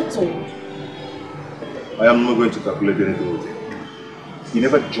 Get settled. I am not going to calculate anything with him. He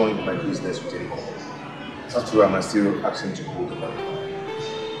never joined my business with any company. That's why I'm still asking to hold the money.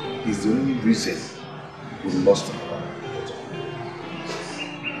 He's the only reason we lost our money.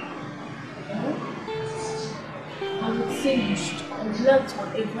 say you should collect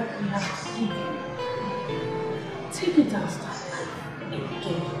whatever he has given you. Take it and start life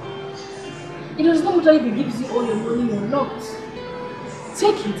again. It does not matter if he gives you all your money or not.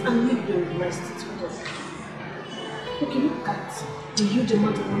 Take it and leave the rest to God. Okay, look at the huge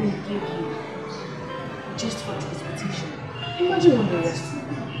amount of money he gave you just for transportation. Imagine what the rest will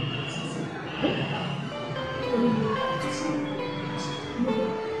be.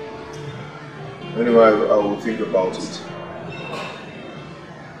 Anyway, I will think about it.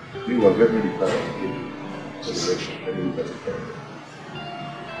 Meanwhile, let me declare again the direction and then better plan.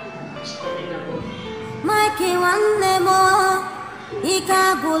 Mikey one nemo, Ika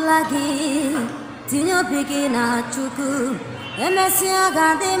Bulagi, Tino Pigina Chuku, Emesia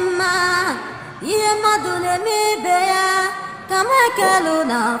Gadima, Yemadune Mibea,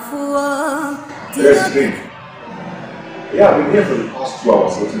 Kamakaluna Fuo. Let's think. Yeah, I've been here for the past 2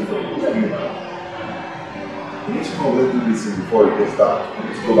 hours waiting for you. We need to come and do this thing before it gets dark.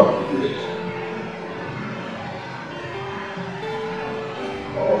 Let's go back to the village.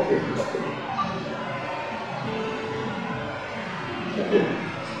 Oh, okay. Okay.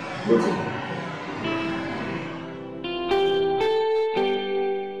 Go to.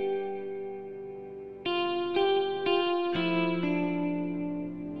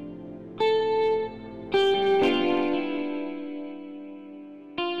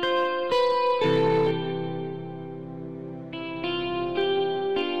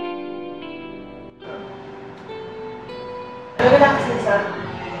 Good afternoon, sir.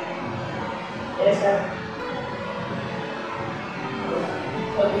 Yes, sir.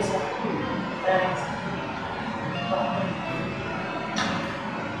 Okay, sir.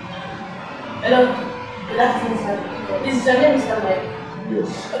 Hello. Good afternoon, sir. This is your name, Mr. Mike. Yes.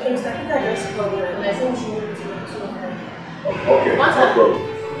 Okay, Mr. Peter just called me and I think she moved to 205. Okay, no problem.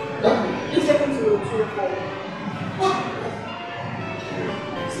 Please take me to 205.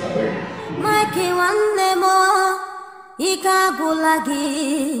 Mikey one nemo, Ika Bulagi,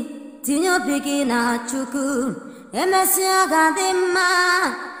 Tino Pigina Chuku, Emesia Gadima,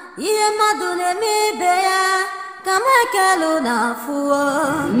 Yemadune Mibea, Kamakaluna Fuo.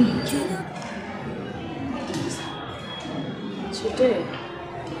 Today,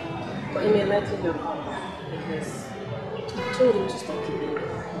 but he may let you know because I told him to stop keeping it.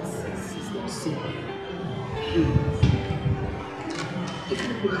 It's not safe. If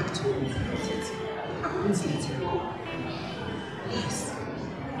people have told me about it, I won't let it go. Yes,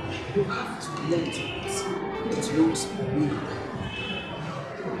 you have to let it lose me.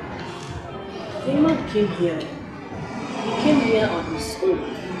 The man came here. He came here on his own,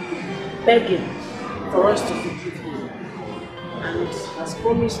 begging for us to forgive him. And has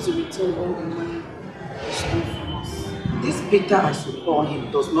promised to return all the money he stole from us. This Peter, as you call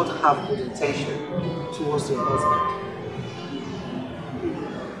him, does not have good intention towards your husband.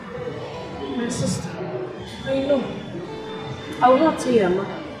 My sister, I know. I will not tell your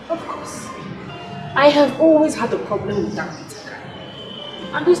mother. Of course. I have always had a problem with that Peter guy.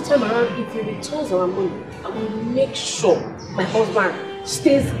 And this time around, if he returns our money, I will make sure my husband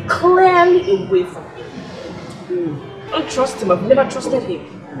stays clearly away from him. I don't trust him. I've never trusted him.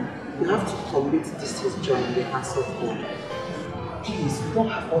 You have to commit this his joy in the hands of God. Please, you don't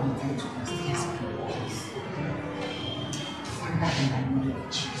have all the time to trust his please. Father, in the name of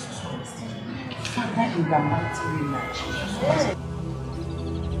Jesus Christ. Father, in the mighty name of Jesus Christ.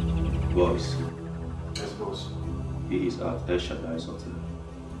 Boss. Yes, boss. He is at SHARON's hotel.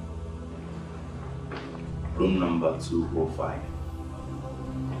 Room number 205.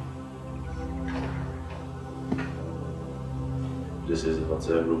 This is the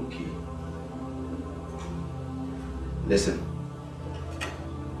hotel room key. Listen,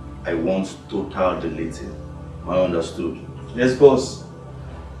 I want total deleting. I understood. Yes, boss.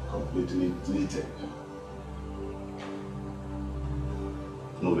 Completely deleted.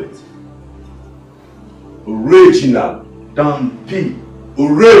 Move it. Original. Don't P.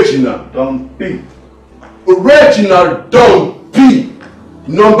 Original. Don't P. Original Don P.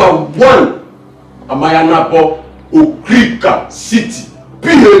 Number 1. Amayanapo Okrika City.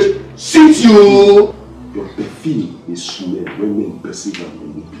 PH City. Your perfume is smell when men perceive and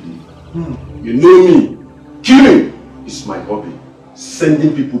when they believe. You know me. Killing is my hobby.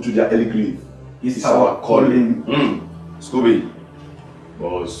 Sending people to their early grave is our calling. Scooby.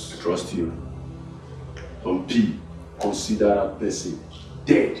 Boss, I trust you. Don P. Consider that person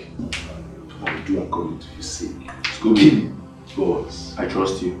dead. I will do according to his sake. Scooby. Boss, I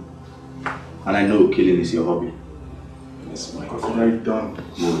trust you. And I know killing is your hobby. Yes, my consider it done.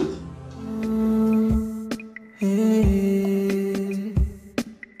 Move it. Hey,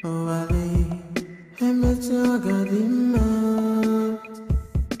 oh, Ali, I'm not your God in my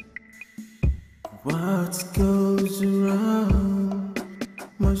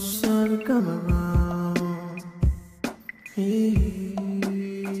surely come around. Hey,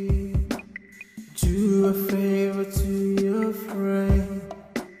 do a favor to your friend.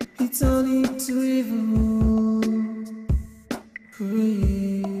 He turned into evil.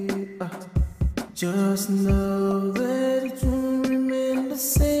 Hey, just know that it won't remain the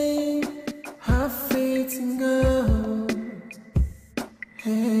same. Have faith in God.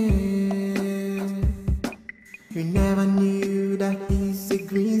 Hey, you never knew that he's a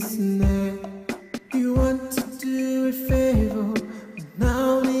green snake. You want to do a favor, but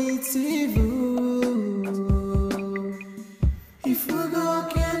now it's evil. If we go,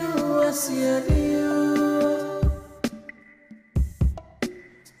 can you see a deal?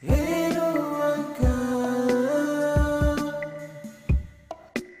 Ain't no one can.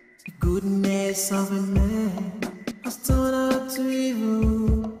 The goodness of a man has turned out to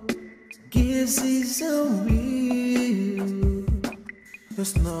evil. Gives his own will.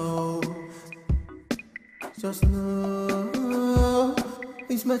 Just know,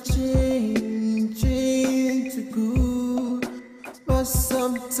 it's my changing to good, but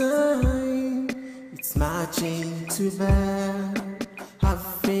sometimes it's marching too bad. Have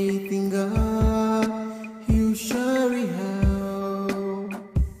faith in God, He'll surely help.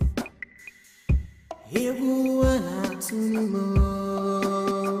 He will not anymore.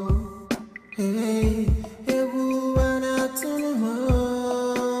 Hey, he will not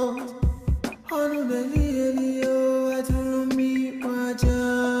anymore.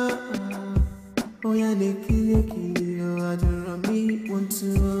 Oya nekile kile adura mi want to.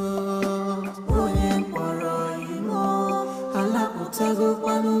 Oye poro imo alakutago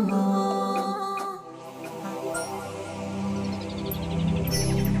panumo.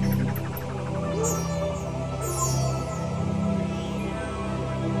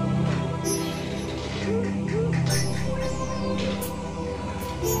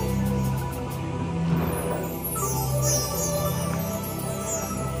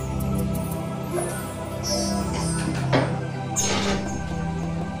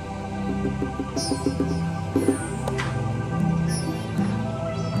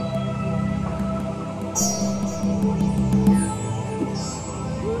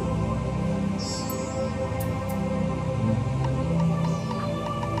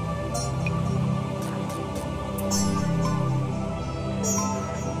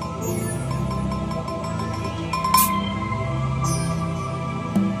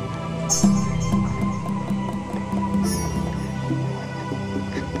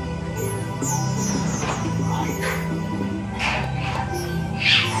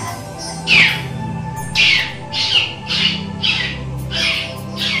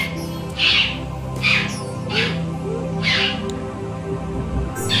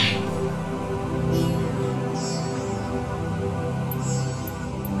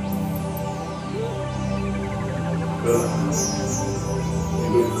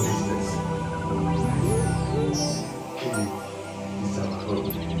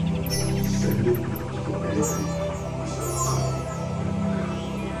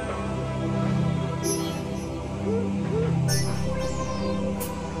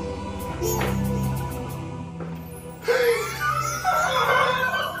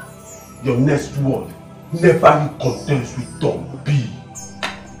 Your next word never contends with Tom B.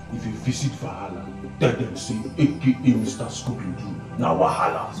 If you visit Valhalla, tell them say aka Mr. Scooby-Doo. Now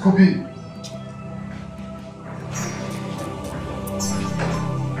Wahala. Scooby!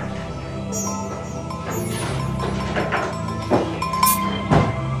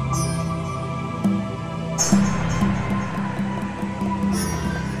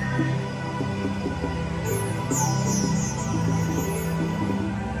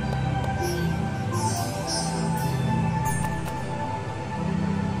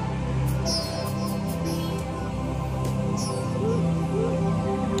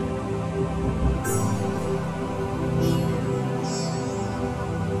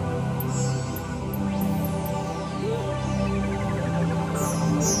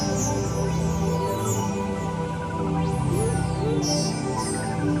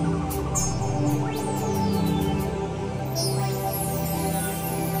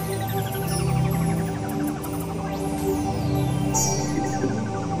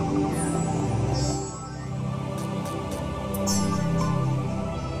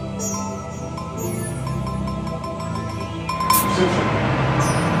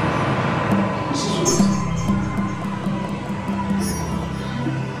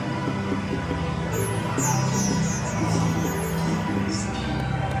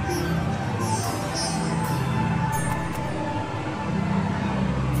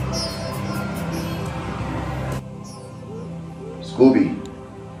 Scooby,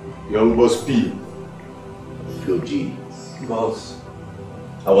 Young boss P. Flo G. Boss.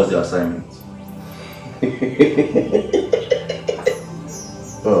 How was the assignment?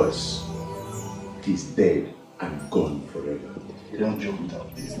 Boss, he's dead and gone forever. You don't joke with our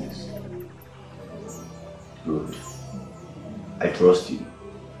business. Good. I trust you.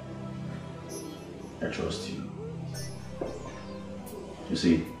 I trust you. You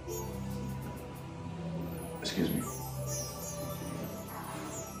see, excuse me.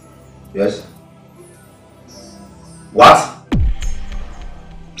 Yes? What?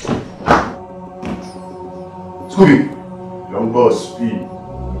 Scooby, young boss P.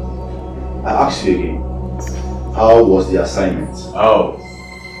 I asked you again. How was the assignment? How?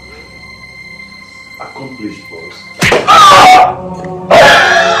 Accomplished, boss.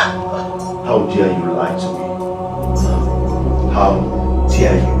 How dare you lie to me? How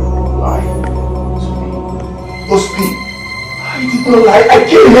dare you lie to me? Boss P, I did not lie. I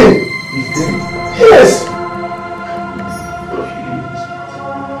killed him. He's dead? Yes. What of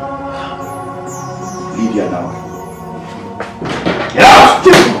you? Lydia now. Get out!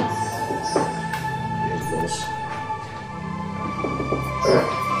 Yes, boss.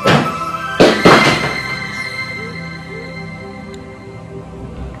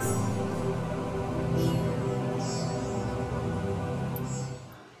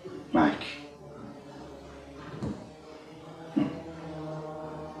 Mike.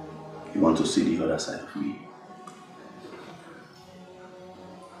 You want to see the other side of me?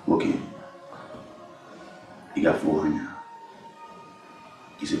 Okay. You got 400.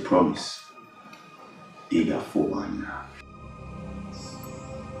 It's a promise. You got 400.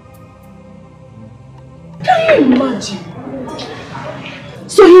 Can you imagine?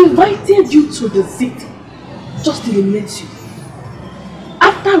 So he invited you to the city just to eliminate you.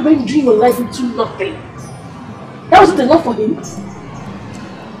 After rendering your life into nothing. That wasn't enough for him.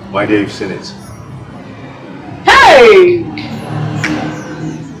 My dear, you've seen it. Hey!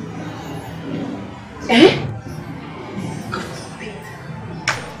 Eh? God forbid.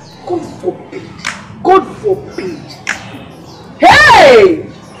 God forbid. God forbid. Hey!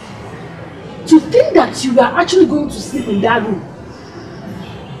 To think that you are actually going to sleep in that room.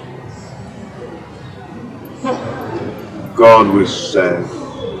 God is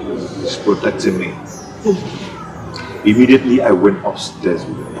protecting me. Immediately I went upstairs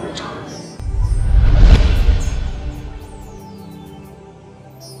with the water.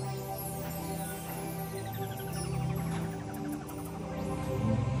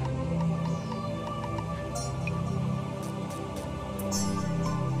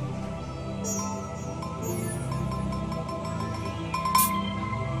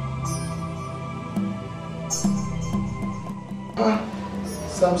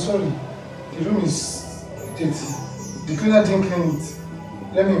 So I'm sorry. The room is dirty. The cleaner didn't clean it.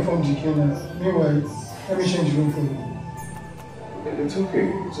 Let me inform the cleaner. Meanwhile, let me change the room for you. It's okay,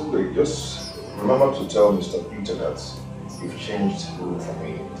 it's okay. Just remember to tell Mr. Peter that you've changed the room for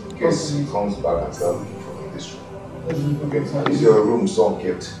me. In case he comes back and starts looking for me in this room. Okay, is your room so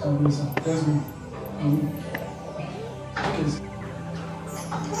kept? Yes, sir. Let's go. Okay, sir.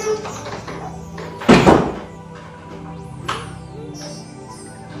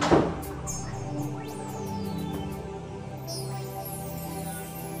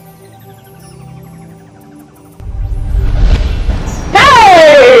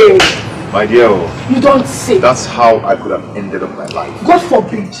 My dear, you don't say. That's how I could have ended up my life. God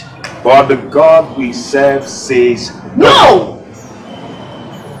forbid. But the God we serve says no!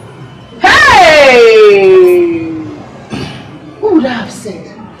 Hey! What would I have said?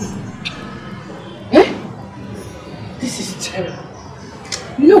 Eh? This is terrible.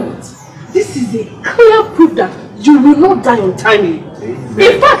 You know what? This is a clear proof that you will not die untimely.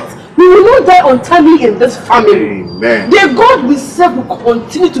 In fact, we will not die untimely in this family. Amen. The God we serve will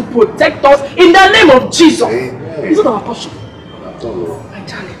continue to protect us in the name of Jesus. Amen. It's not our portion. Don't my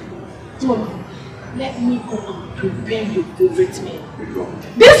darling. Mama, let me go and prepare your favorite meal.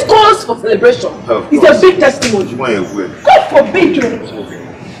 This calls for celebration. It's a big testimony. God forbid you.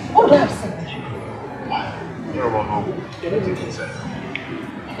 What would I have said?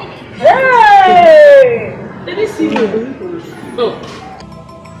 Hey! Let me see you. Oh.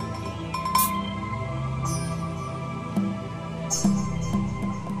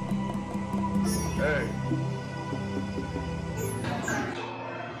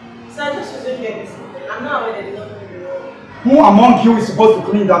 So I just wasn't here this morning. I'm not aware they did not clean the room. Who among you is supposed to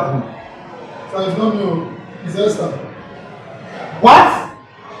clean that room? So it's not me, it's Esther. What?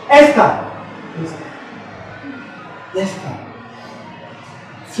 Esther? Yes. Esther.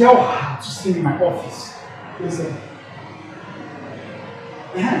 Tell her to stay in my office. Yes, sir.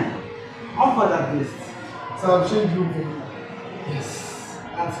 Yeah. How far that is? So I've changed room for you. Yes,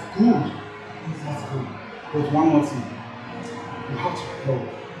 that's good. That's good. But one more thing. You have to help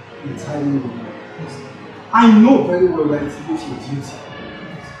in tidying room. I know very well that it's not your duty.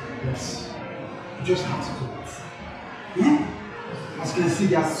 Yes. You just have to do it. Yeah? As you can see,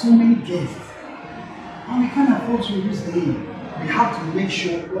 there are so many guests. And we can't afford to lose them. We have to make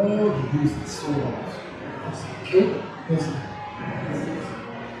sure all the rooms are sold out. Okay? Yes, sir.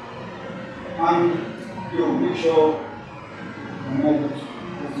 And you'll make sure I'm all good.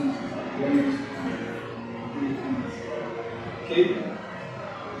 Okay?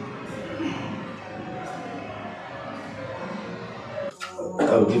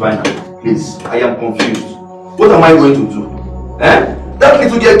 Divine, please, I am confused. What am I going to do? That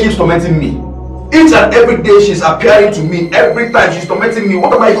little girl keeps tormenting me. Each and every day she's appearing to me. Every time she's tormenting me.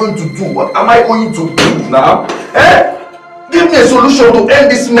 What am I going to do? What am I going to do now? Give me a solution to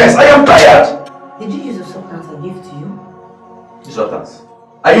end this mess. I am tired. Did you use the substance I gave to you? The substance?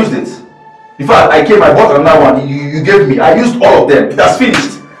 I used it. In fact, I came, I bought another one. You gave me. I used all of them. It has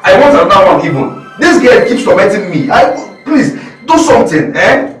finished. I want another one even. This girl keeps tormenting me. Please, do something.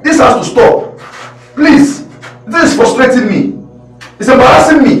 This has to stop. Please. This is frustrating me. It's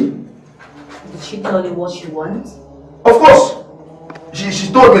embarrassing me. Did she tell you what she wants? Of course.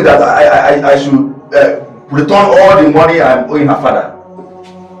 She told me that I should return all the money I'm owing her father.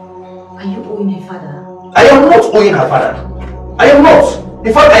 Are you owing her father? I am not owing her father. I am not.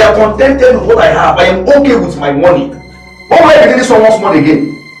 In fact, I am contented with what I have. I am okay with my money. Why would I be needing someone's money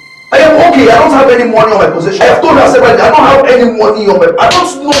again? I am okay. I don't have any money on my possession. I have told her several times I don't have any money on my... I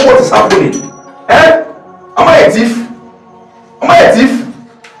don't know what is happening. Am I a thief? Am I a thief?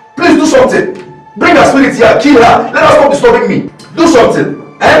 Please do something. Bring her spirit here. Kill her. Let her stop disturbing me. Do something.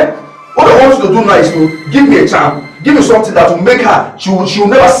 What I want you to do now is to give me a charm. Give me something that will make her... She will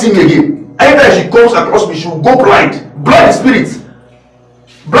never see me again. Anytime she comes across me, she will go blind. Blind the spirit.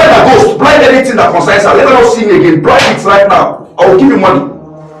 Blind her ghost. Blind anything that concerns her. Let her not see me again. Blind it right now. I will give you money.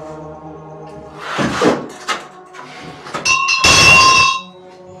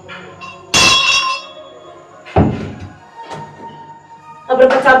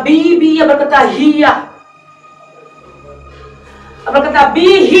 Abrakata bibi, abrakata here. Abrakata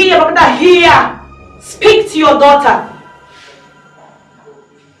be here, abrakata here. Speak to your daughter.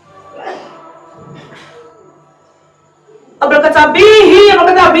 Abrakata be here,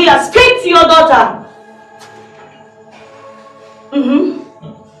 abrakata be here. Speak to your daughter.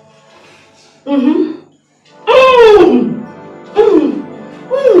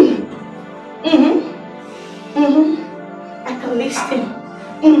 I can listen.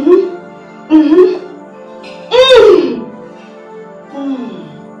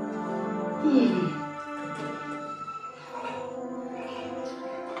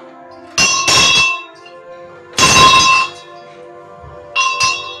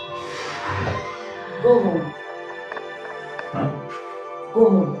 Go home. Go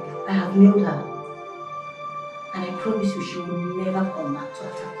home. I have nailed her. And I promise you she will never come back to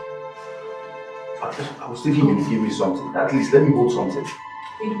attack. I was thinking you would give me something. At least let me hold something.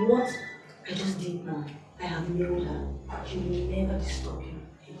 With what I just did now, I have nailed her. She will never disturb you.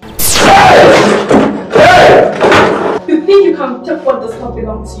 You think you can take what does not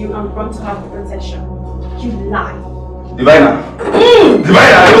belong to you and run to her for protection? You lie. Divina!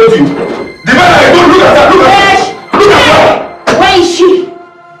 Divina, I told you! Divina, I told you! Look at her! Look at her! Look at her! Where is she?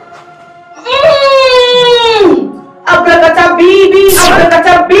 Abrakata bibi,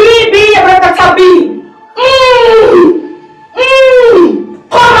 abrakata bibi, abrakata bibi.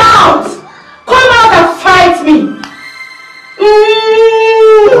 Come out! Come out and fight me!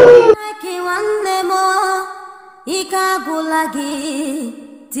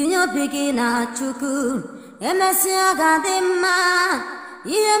 Tinyo bigi na chuku emesi agadema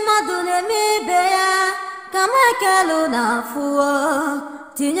iye madune mi beya kama kelu na fuo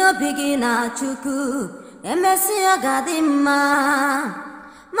tinyo bigi na chuku emesi agadema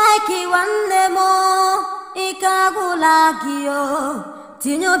maiki wanne mo ikagulagi yo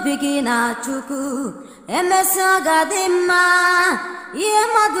tinyo bigi na chuku emesi agadema iye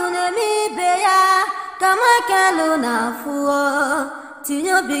madune mi beya kama kelu na fuo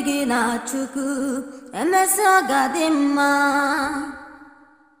Tinyo bigi na chuku emesi agadima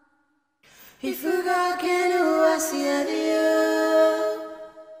Ifuga kenu asiadio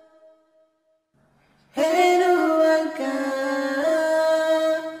Henu anka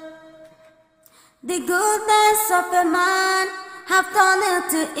The goodness of a man have turned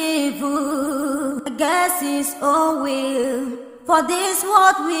into evil I guess it's all will For this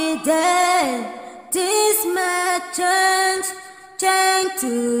what we did This may change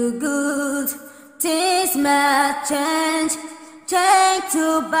to good may change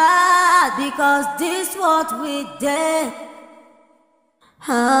to bad because this what we did.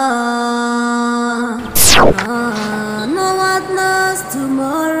 No one knows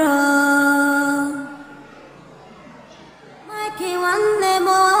tomorrow. Mikey one day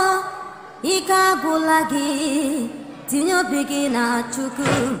more, Ika Bulagi, Tino Bigina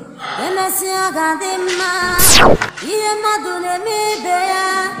Chuku, Emesia Gadima, Yemadune Mibea,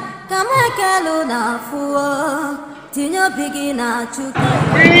 Kamakaluna Fuo, Tino Bigina Chuku.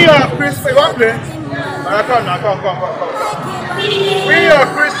 We are Christmas, what place? Come. We are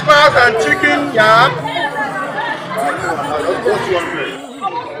Christmas and chicken yam.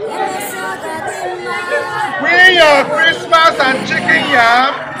 We are Christmas and chicken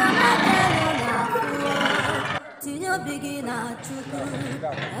yam.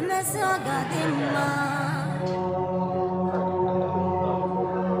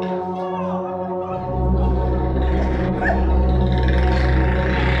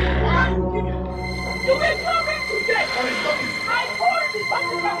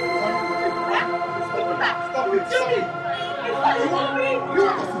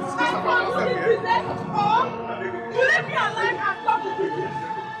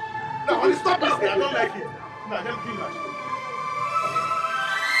 No, stop this. I don't like it. No, don't kill my shit.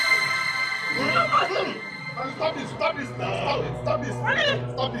 Stop this. Stop this.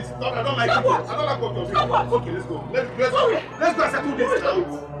 I don't like it. I don't like what you're doing. Okay, let's go. Let's go and settle this now.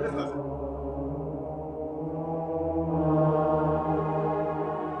 Let's go.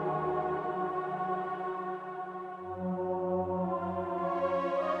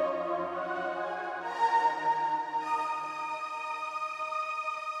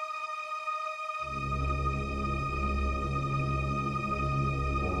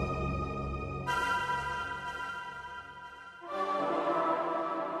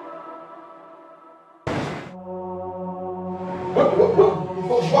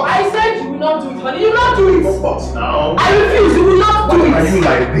 I said you will not do it, honey. You will not do it. What now? I refuse. You will not do it. Why are you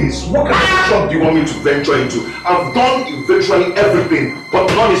like this? What kind of shop do you want me to venture into? I've done eventually everything, but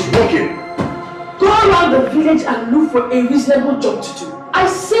none is working. Go around the village and look for a reasonable job to do. I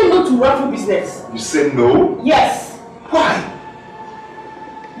say no to raffle business. You say no? Yes. Why?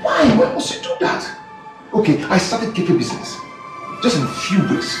 Why must you do that? Okay, I started keeping business. Just in a few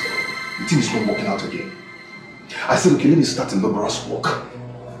weeks, the thing is not working out again. I said, okay, let me start a laborious work.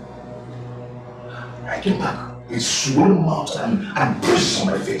 I came back with a swollen mouth and bruises on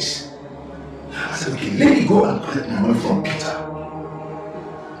my face. I said, okay, let me go and collect my money from Peter.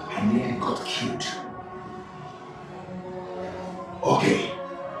 I nearly got killed. Okay,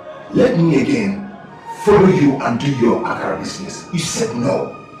 let me again follow you and do your akara business. You said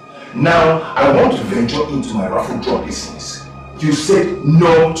no. Now, I want to venture into my raffle draw business. You said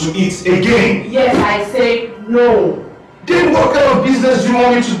no to it again. Yes, I say no. Then what kind of business do you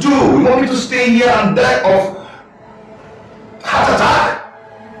want me to do? You want me to stay here and die of heart attack?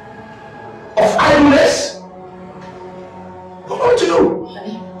 Of idleness? What do you want me to do?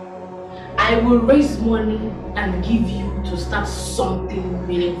 Honey, I will raise money and give you to start something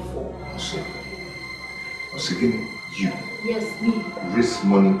meaningful. What's again? You? Yes, me. Raise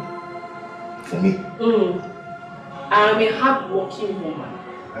money for me? I'm a hard-working woman.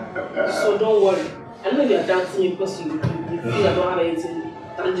 So don't worry. I know you're doubting me because you feel I don't have anything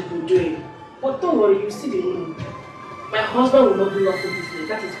tangible doing. But don't worry, you see the money. My husband will not do raffle business.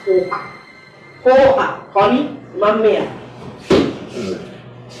 That is Hoha. Hoha, honey, mamma.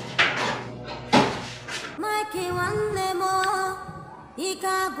 Mikey one day more,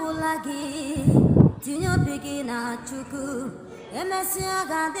 Ika Bulagi, Tino Bigina Chuku, Emesia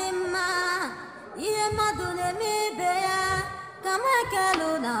Gadima, Yemadune Mibea,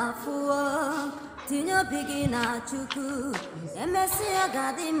 Kamakaluna Fuo, Tino Bigina Chuku, Emesia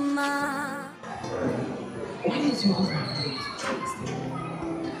Gadima. Why is your husband doing this?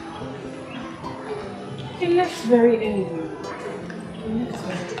 He left very early.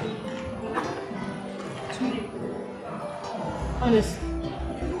 Honestly,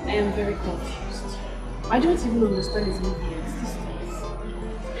 I am very confused. I don't even understand his movements these days.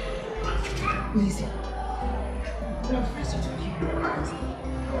 Lizzie, we are first to keep your eyes on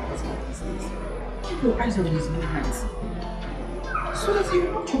these days. Keep your eyes on his movements. So that he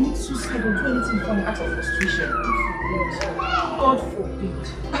will not commit suicide or do anything from out of frustration. God forbid.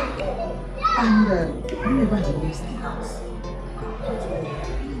 And whenever he leaves the house,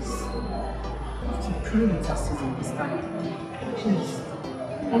 please, have to pray with us in this time. Please,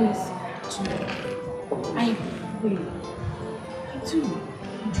 honestly, I pray. I do.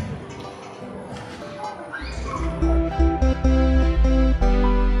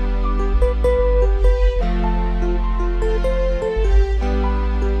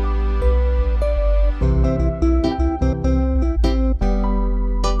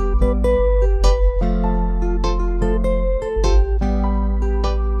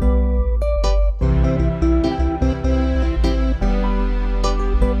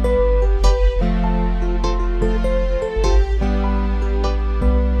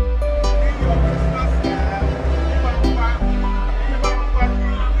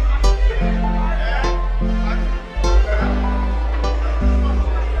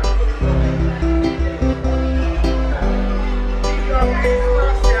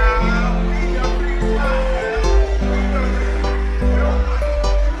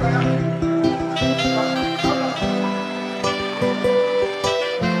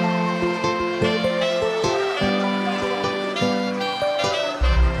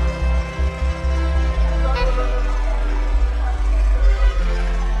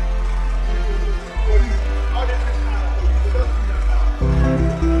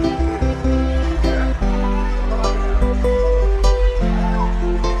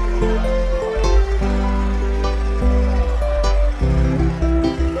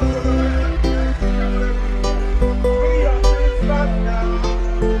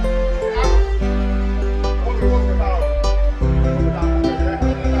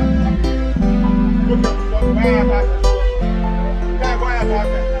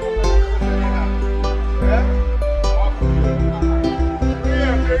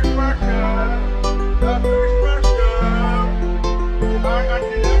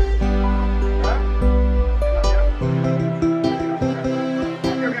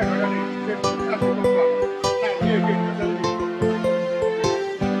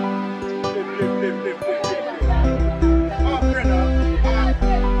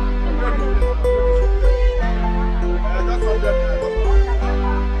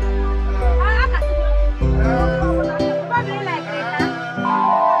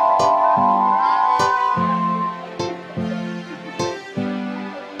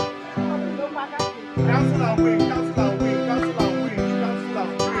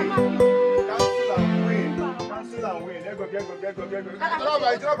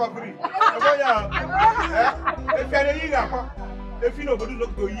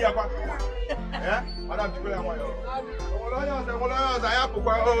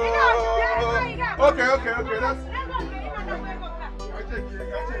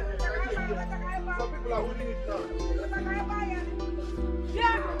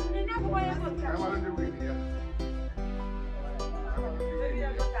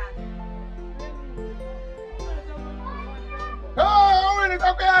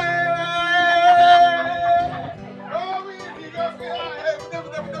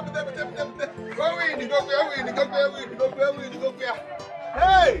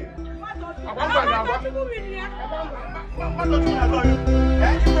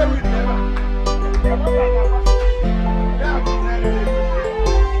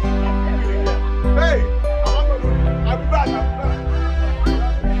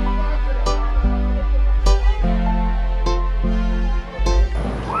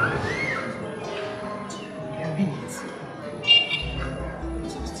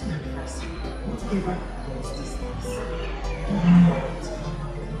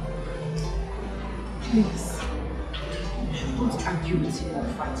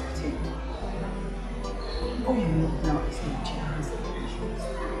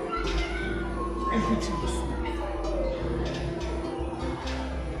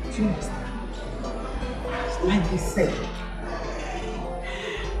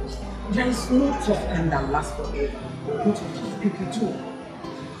 There is no tough time that lasts forever. But tough people too.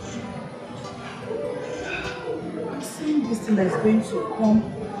 I'm saying this thing that is going to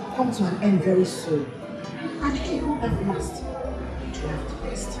come to an end very soon. And it will not last. It will have to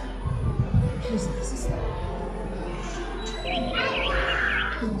best. Please, my sister.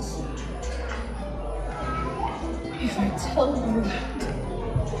 Please. If I tell you that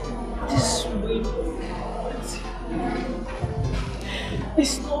this way,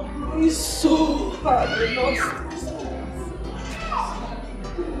 it's not really so hard enough.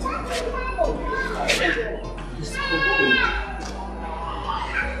 It's okay.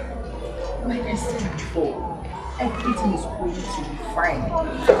 Like I said before, everything is going to be fine.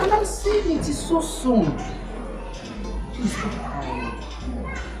 And I'm saying it is so soon. Please stop crying.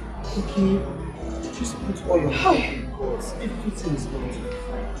 Okay? Just put all your heart in God. Everything is going to be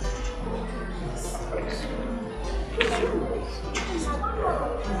fine.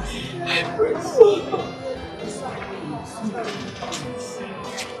 I pray so.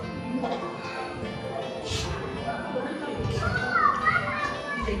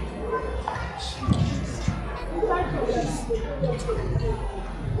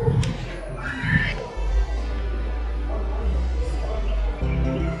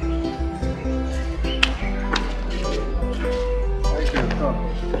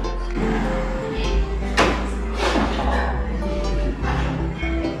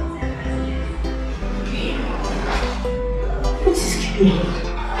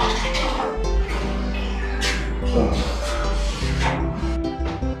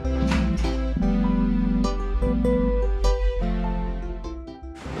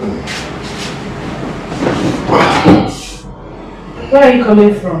 Where are you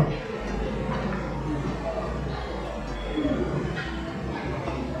coming from?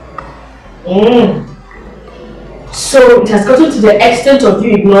 So it has gotten to the extent of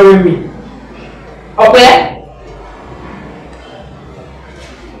you ignoring me. Okay?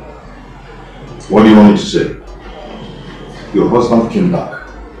 What do you want me to say? Your husband came back.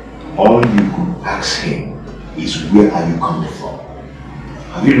 All you could ask him is, where are you coming from?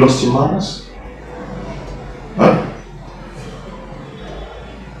 Have you lost your manners? Huh?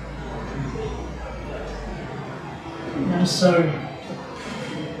 I'm sorry.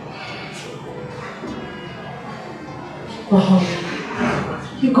 Oh,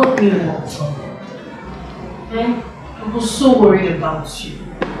 you got me locked up. I was so worried about you.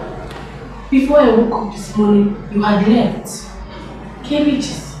 Before I woke up this morning, you had left.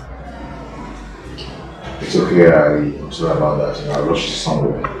 Cabbages. It's okay, I'm sorry about that. I rushed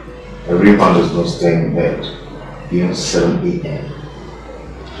somewhere. Every man does not stay in bed beyond 7 a.m.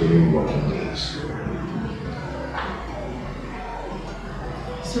 during working days.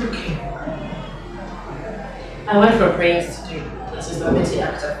 It's okay. I went for prayers today. This is the meeting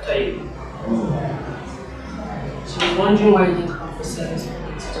after you. She was wondering why you didn't come for service today.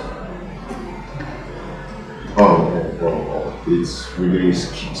 Oh, it's really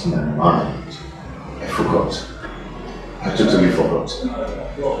skipped my mind. I forgot. I totally forgot.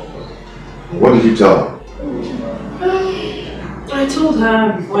 What did you tell her? I told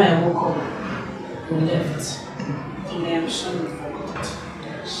her before I woke up and left. And I am sure you forgot.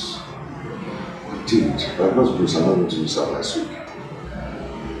 Yes. I did. But I was because I wanted to miss out last week.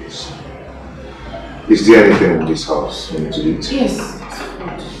 Yes. Is there anything in this house you need to eat? Yes.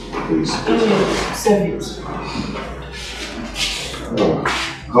 Please. Serve it. Oh,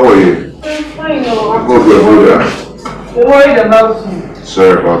 how are you? I'm fine, no. Hope you're good, huh? I'm worried about you.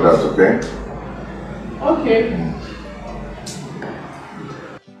 Sorry about that, okay? Okay.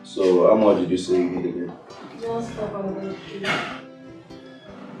 So, how much did you say you need again? Just 500.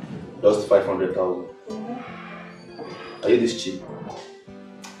 Just 500,000. Are you this cheap?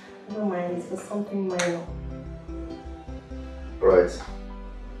 I don't mind, it's for something minor. Alright.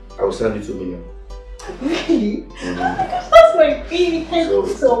 I will send you 2 million. Really? Oh my gosh, that's my baby. Thank you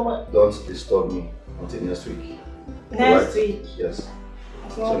so much. Don't disturb me until next week. Next week? Yes.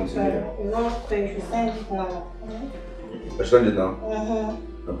 It's not fair. It's not fair. You send it now. I send it now?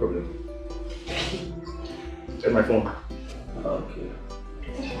 No problem. Get my phone. Okay.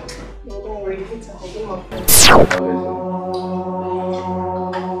 No, don't worry. It's a whole my phone.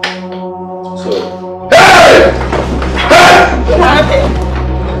 So. Hey! What happened?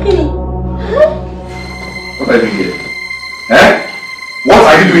 What are you doing here? Eh? What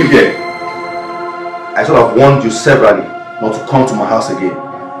are you doing here? I sort of warned you severally not to come to my house again.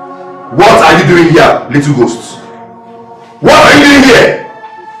 What are you doing here, little ghosts? What are you doing here?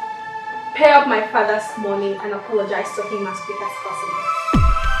 Pay up my father's money and apologize to him as quick as possible.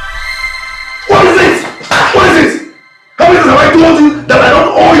 What is it? What is it? How many times have I told you that I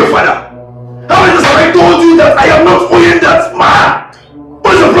don't owe your father? How many times have I told you that I am not owing that man?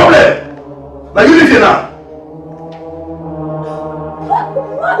 What is the problem? Now you live here now.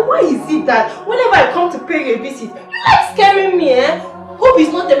 Why is it that whenever I come to pay you a visit, you like scaring me, eh? Hope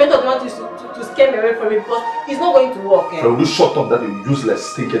it's not the method not to scare me away from me because it's not going to work, eh? Will you shut up that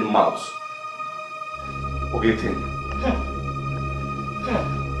useless stinking mouth? Okay, thing.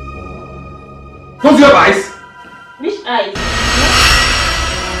 Don't you have eyes? Which eyes?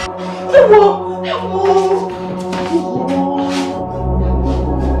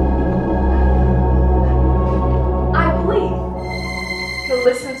 I believe he'll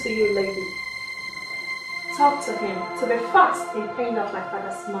listen to you, lady. Talk to him to be fast in paying off my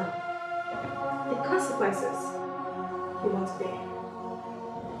father's money. The consequences he won't bear.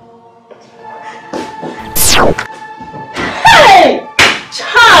 Hey!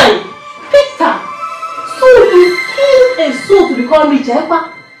 Child! Peter! So you killed a soul to become rich, eh?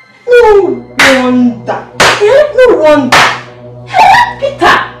 No wonder. No wonder. Hey,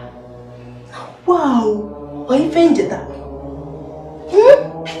 Peter! Wow! Are you offended?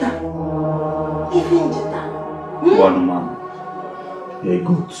 Peter? One man. You're a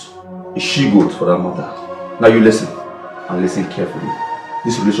goat. A she-goat for that matter. Now you listen. And listen carefully.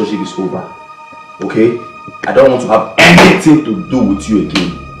 This relationship is over. Okay? I don't want to have anything to do with you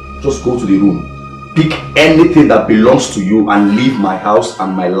again. Just go to the room. Pick anything that belongs to you and leave my house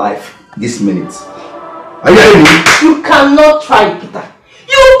and my life this minute. Are you hearing me? You cannot try it, Peter.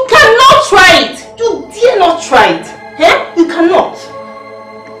 You cannot try it. You dare not try it. Eh? You cannot.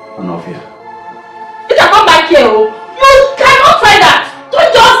 Enough here. Peter, come back here. Oh. You cannot try that.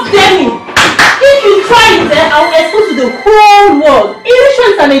 Don't just dare me. If you try it, I will expose to the whole world.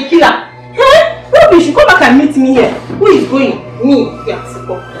 Irration and a killer. Eh? Rubbish, you come back and meet me here. Who is going? Me. Yeah,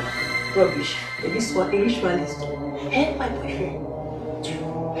 rubbish. This one, English man is doing. Eh, my boyfriend.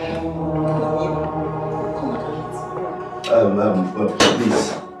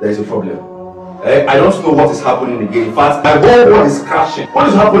 Please, there is a problem. I don't know what is happening again. In fact, my whole world is crashing. What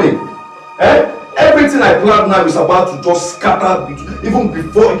is happening? Everything I planned now is about to just scatter even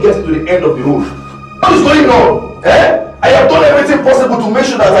before it gets to the end of the road. What is going on? I have done everything possible to make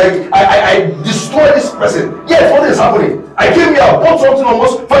sure that I destroy this person. Yes, what is happening? I came here, bought something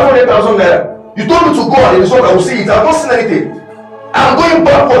almost 500,000 naira. You told me to go and the result I will see it. I have not seen anything. I am going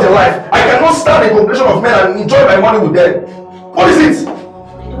backward in life. I cannot stand the congregation of men and enjoy my money with them. What is it? I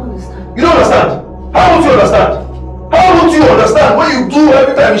don't understand. You don't understand? How won't you understand? How would you understand when you do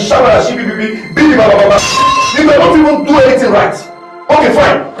every time you shower and she you cannot even do anything right? Okay,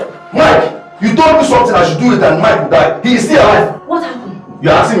 fine. Mike, you told me something I should do it and Mike will die. He is still alive. What happened?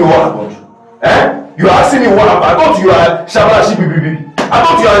 You're asking me what happened. Eh? You're asking me what happened. I thought you are Shabara Shibi. I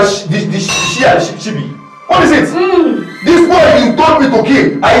thought you are the Shibi. What is it? This boy you told me to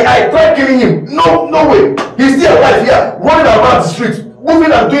kill. I tried killing him. No way. He's still alive here, running around the street,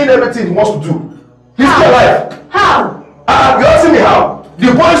 moving and doing everything he wants to do. He's still alive. How? You're asking me how?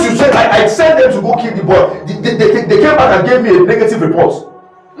 The boys you said I sent them to go kill the boy. They came back and gave me a negative report.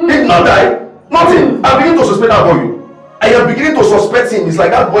 He did not die. Nothing. I'm beginning to suspect that boy. I am beginning to suspect him. It's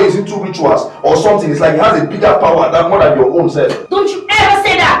like that boy is into rituals or something. It's like he has a bigger power than more than your own self. Don't you ever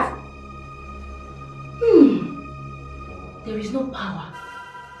say that! There is no power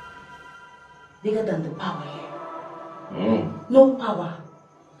bigger than the power here. No power.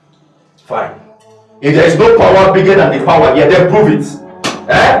 Fine. If there is no power bigger than the power here, then prove it.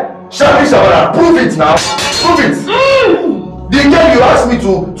 Eh? Shabara, prove it now. Prove it. The girl you asked me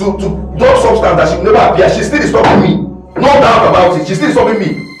to drop substance that she will never appear, she still is stopping me. No doubt about it. She still is stopping me.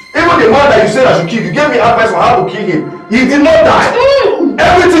 Even the man that you said I should kill, you gave me advice on how to kill him. He did not die.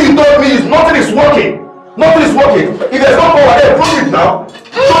 Everything you told me is nothing is working. Nothing is working. If there's no power there, prove it now.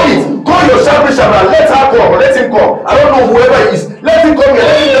 Show it. Call your Shabara, let her come or let him come. I don't know whoever it is. Let him come here.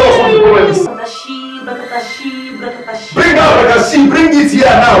 Let him tell us what the problem is. Bring out Abrakashi. Bring it here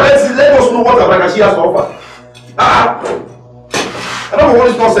now. Let us know what Abrakashi has to offer. I don't know what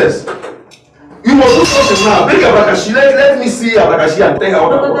is nonsense. You must do something now. Bring Abrakashi. Let me see Abrakashi and tell her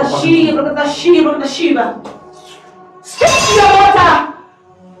what Abrakashi. Speak to your daughter.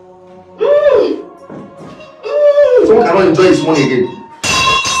 Someone cannot enjoy his money again.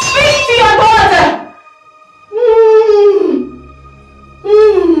 Speak to your daughter.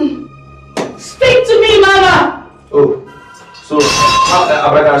 Speak to me, Mama. Oh, so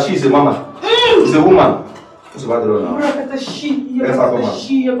Abrakashi is a mama. Is a woman. What's about the role now? Abrakashi.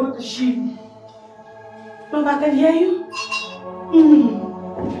 Mama, I can hear you.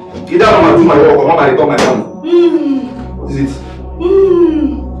 Either Mama do my work or Mama return my money. What is it?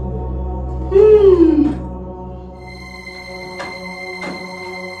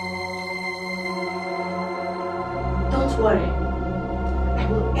 Don't worry. I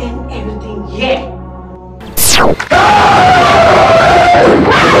will end everything here.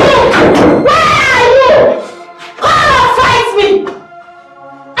 Where are you? Come and fight me!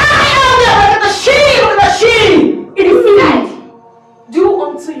 I am the Abrakashi! It is said. Do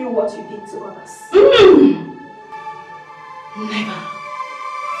unto you what you did to others. Never.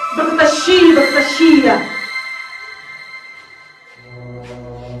 Abrakashi.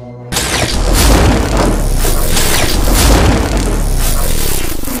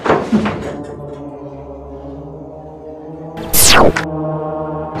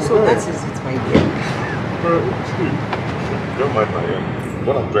 So that is it, my dear. Don't mind my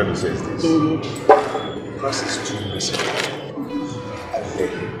what I'm trying to say is this. Class is too messy. I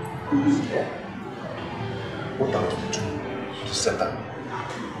beg you. What am I to do to Satan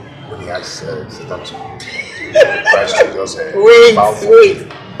when he has Satan to Christ to just bow for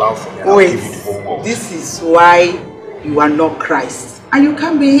me and I'll give you the whole world. This is why you are not Christ and you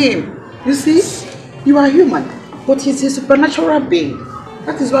can't be him. You see, you are human, but he's a supernatural being.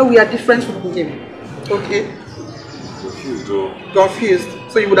 That is why we are different from him. Okay? Confused though. Confused.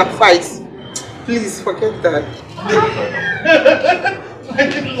 So you would have fight. Please forget that. I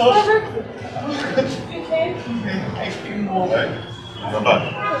didn't love it. I feel more. I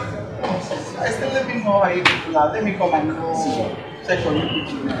still let me know how you people are. Let me come and check on you.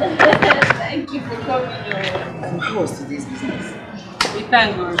 Thank you for coming. And how was today's business? We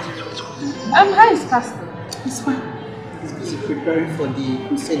thank God. How is Pastor? It's fine. He's busy preparing for the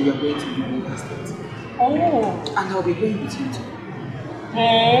crusade we are going to do in Estate. Oh. And I'll be going with you too.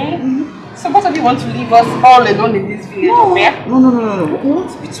 So both of you want to leave us all alone in this village? No. We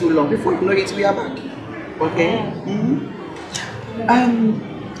won't be too long. Before you know it, we are back. Okay?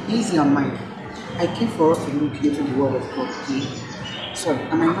 Easy on mine. I came for us to look into the word of God. Okay? Sorry,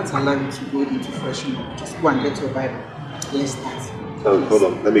 I might not allow you to go into fresh milk. Just go and get your Bible. Let's start. Hold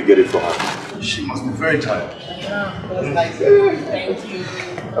on, let me get it for her. She must be very tired. Yeah, that's nice. Thank you.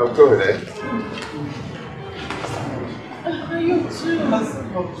 I'll go there. You too.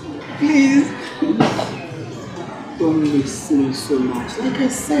 Please. Don't miss me so much. Like I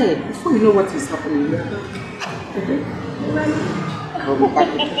said, before you know what is happening, we are back. Okay? I'll be back.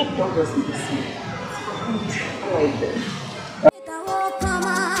 Don't just miss me. Alright then.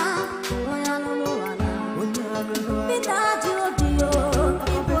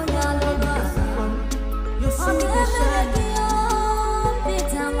 Oh,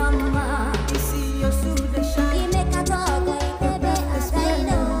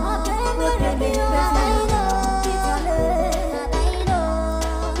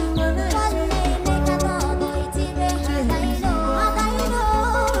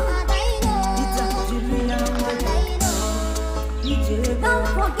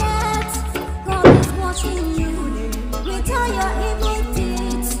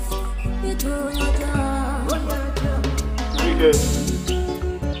 Chibike.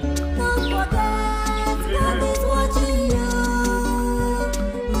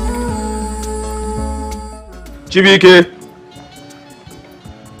 Chibike.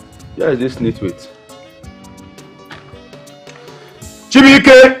 Where is this nitwit?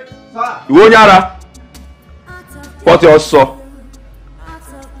 Chibike. Sir. You won't yara. What you saw?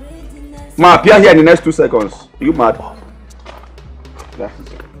 Ma appear here in the next 2 seconds. You mad?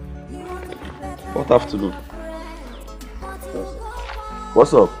 What afternoon?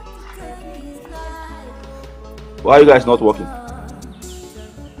 What's up? Why are you guys not working?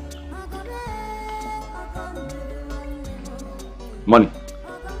 Money.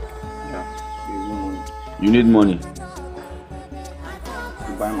 Yeah, you need money. To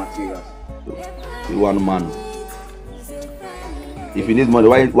buy materials. You want man. If you need money,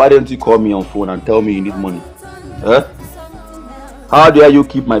 why don't you call me on phone and tell me you need money? Eh? How dare you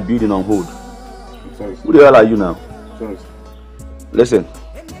keep my building on hold? Sorry. Who the hell are you now? Sorry. Listen.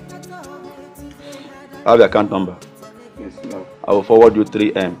 I have your account number. Yes, no. I will forward you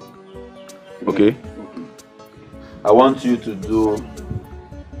 3M. Okay? I want you to do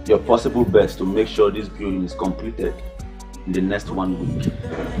your possible best to make sure this building is completed in the next 1 week.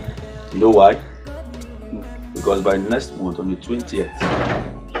 You know why? Because by next month, on the 20th,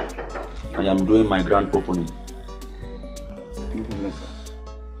 I am doing my grand opening.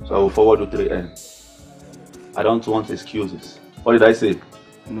 So I will forward you 3M. I don't want excuses. What did I say?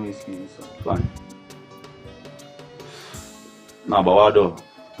 No excuses, sir. Fine. Now, Bawado,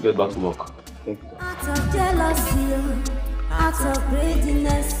 get back to work. Thank you. Out of jealousy, out of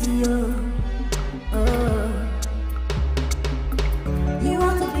greediness, you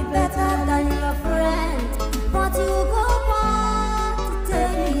want to be better than your friend, but you go on to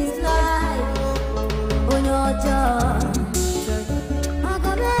take his life on your job.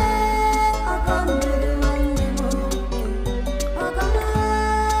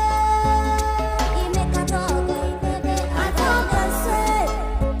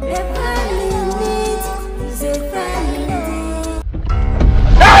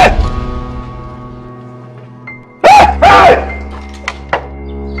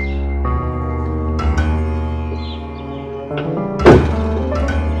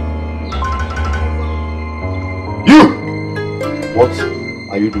 What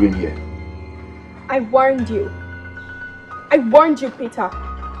are you doing here? I warned you. I warned you, Peter.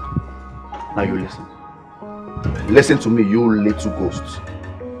 Now you listen. Listen to me, you little ghost.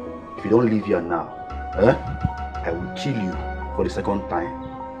 If you don't leave here now, I will kill you for the second time.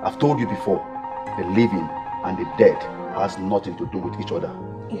 I've told you before, the living and the dead has nothing to do with each other.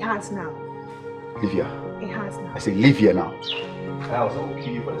 It has now. Leave here. It has now. I say leave here now. Else I will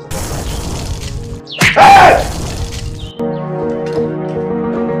kill you for the second time. Hey!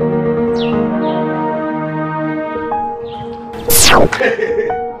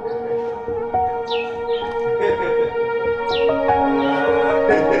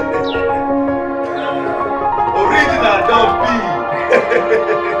 Original don't be.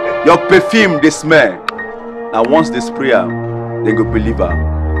 Your perfume, they smell. Now once they spray them, they go believe her.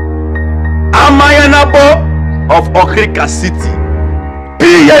 Amayanabo of Okrika City.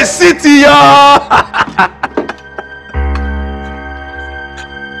 PA City, yo!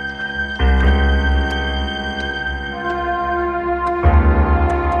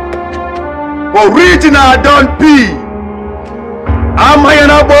 Original don't be.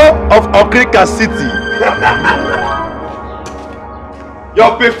 Amayanabo of Okrika City.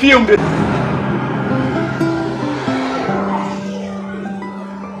 Your perfume.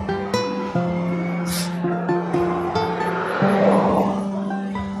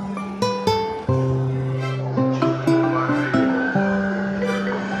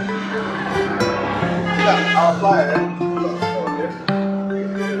 I'll fly, eh?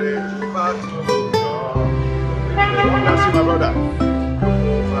 See my brother.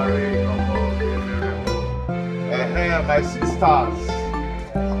 My sisters,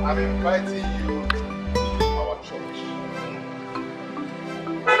 I'm inviting you to our church.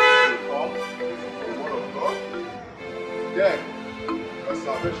 Come, the word of God. Then, your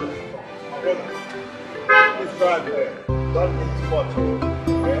salvation will come. My brother, please drive there. Don't drink too much.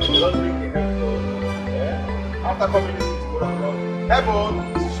 Don't drink the heaven. After coming this is the word of God. Heaven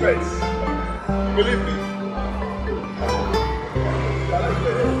is straight. Believe me.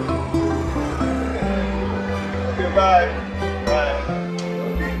 Okay, bye. Bye.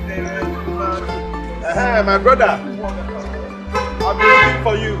 My brother, I've been looking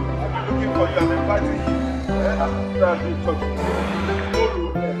for you. I'm inviting you.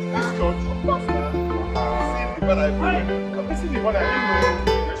 This church, see the one I bring. I'm missing the one I didn't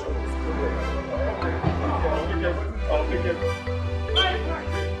know. again.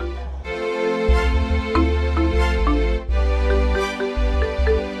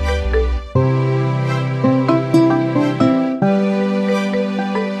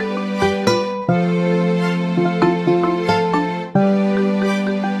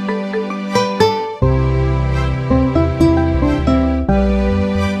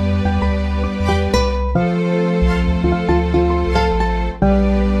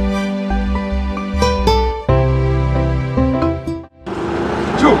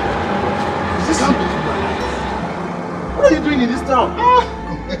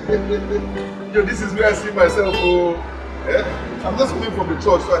 Yo, this is where I see myself. Oh, yeah? I'm just coming from the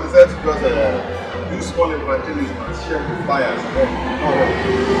church, so I decided to just do small evangelism and share the fires.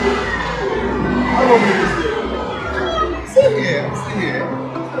 How long will you stay? Stay here.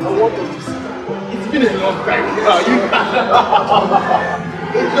 I want us to see. It's been a long time. It's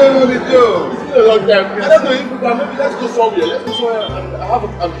been a long time. I don't know if maybe let's go somewhere. Let's go somewhere and have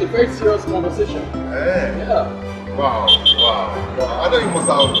a very serious conversation. Yeah. Wow. I know you must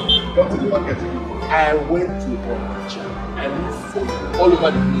have gone to the market. I went to Onitsha. I looked all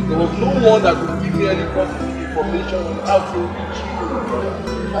over the place. There was no one that could give me any positive information on how to reach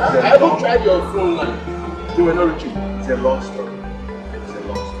you. I haven't tried your phone line. They were not reaching. It's a long story.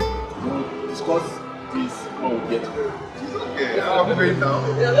 We'll discuss this when we get to it. Okay, I'm going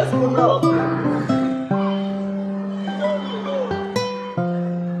now. Yeah, let's go now.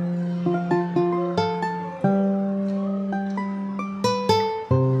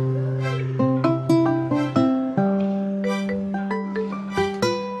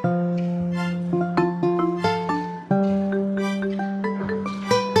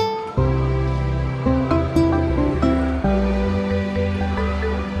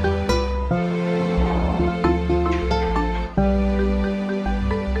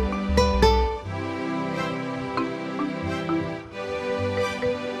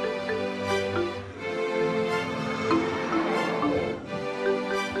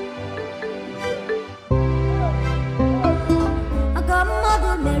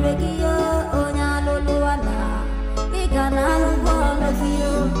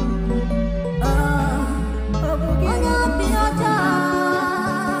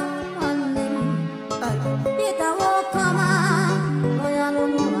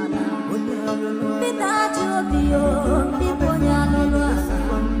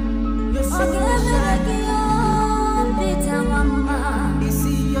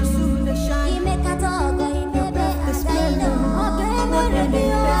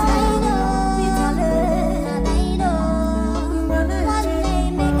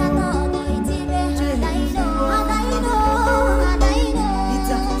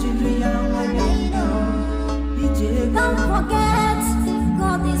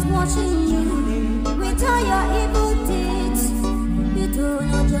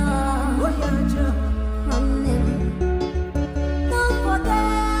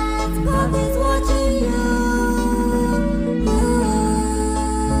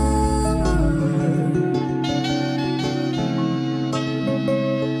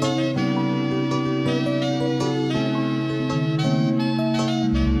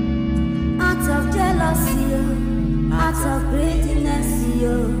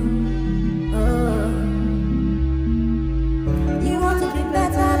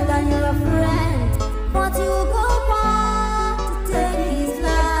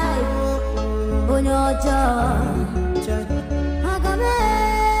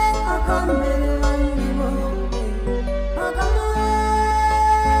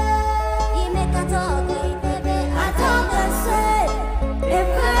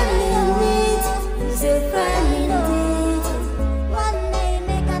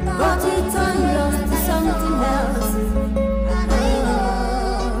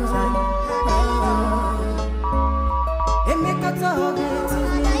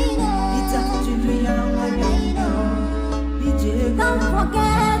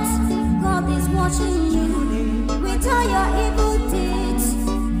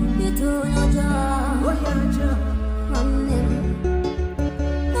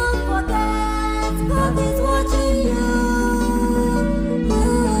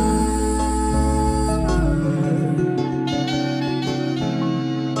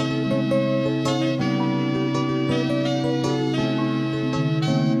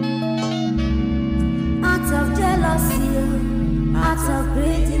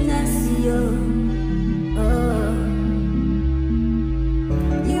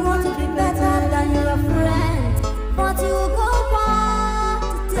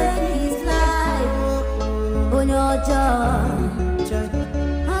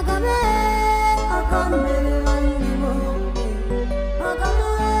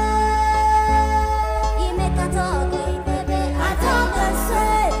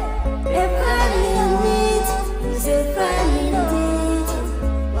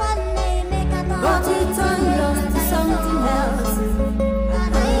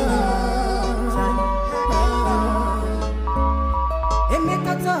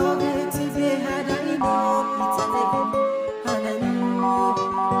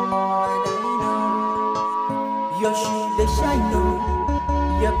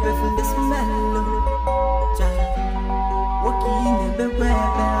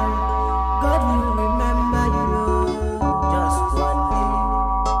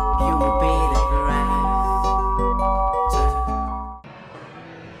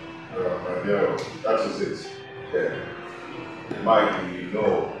 My dear, that is it. Yeah. Mike, you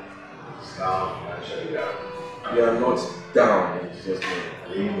know, it's now financially down. We are not down in Jesus'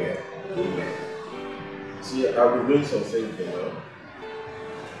 name. Amen. Amen. See, I'll be doing some things, you know.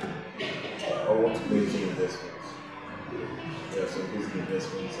 I want to make some investments. There are some basic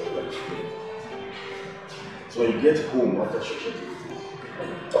investments I'd like to do. So when you get home after church activities,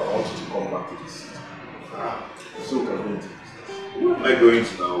 I want you to come back to this city. So we can go into business. Where am I going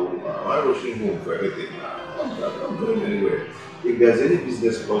to now? Am I rushing home for everything now? I'm not going anywhere. If there's any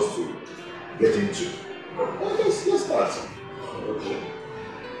business for us to get into, let's start. Okay.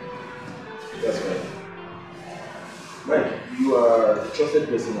 That's right. Mike, you are the trusted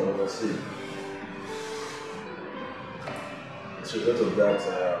person I've ever seen. As a result of that,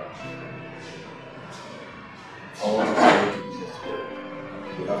 I want us to go to business together.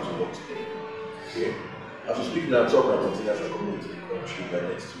 We have to work together. Okay? After speaking and talk about containers are coming into the country by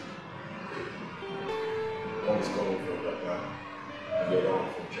next week. One is coming from Japan and the other one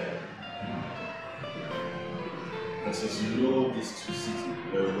from China. And since you know these two cities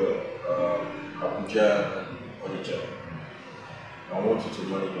very well, Abuja and Onitsha, I want you to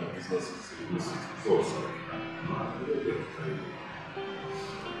manage your businesses in those cities also.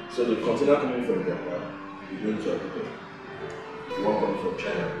 So the container coming from Japan, you're going to Abuja. The one coming from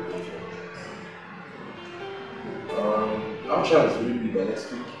China, you're going to how chance will it be by next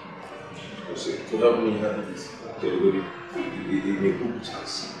week? To help me handle this? Okay, a good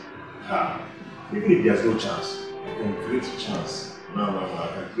chance. Even if there's no chance, I can create a chance. No, I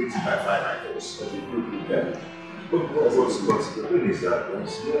can create it by 5 items. But the thing is that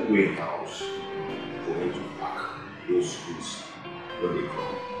there's no way in house for me to pack those goods when they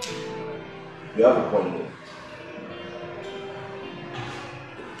come. You have a point there.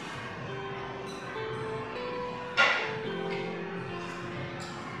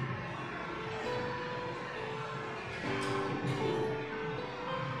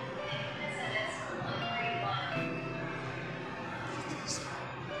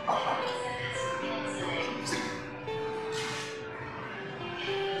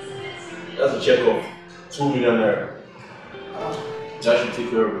 That's a check of 2 million naira. That should take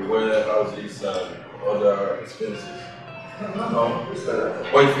care of the warehouses and other expenses. No.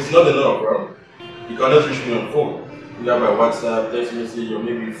 But if it's not enough, bro, you can just reach me on phone. You have my WhatsApp, text message, or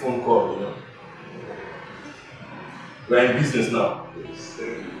maybe phone call, you know. We're in business now. Yes,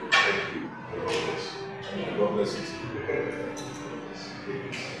 thank you. Thank you. God bless you.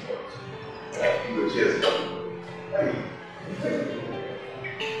 Cheers.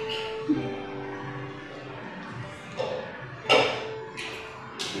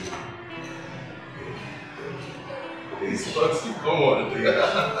 It's fancy, come on.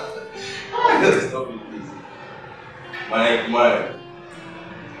 Stop it, please. Mike.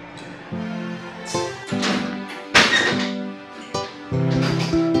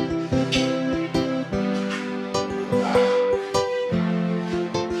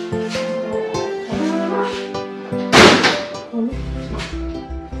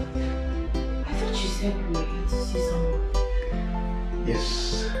 Yes,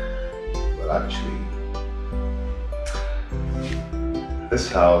 but actually, this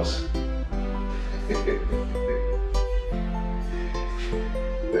house,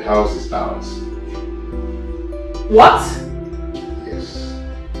 the house is ours. What? Yes.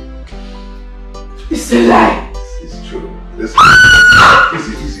 It's a lie. It's true. This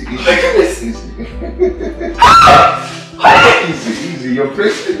easy. Easy. You're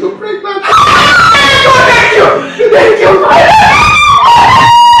pregnant. Thank you.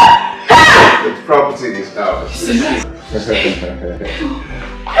 The property is ours. It's a lie.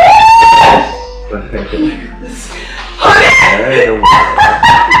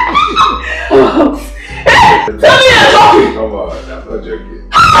 Tell me I'm joking! Come on, I'm not joking.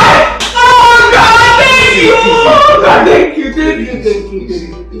 Oh God, thank you! Thank you.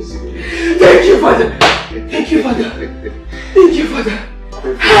 Thank you, Father. Thank you, Father.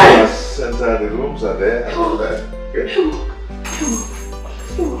 Center, the rooms are there and all that. Okay.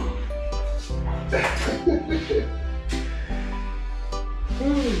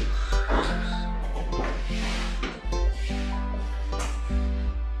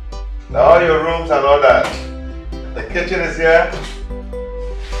 All your rooms and all that. The kitchen is here.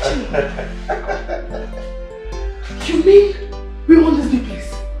 You mean we want this big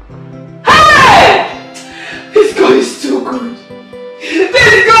place? Hey! This God is too good.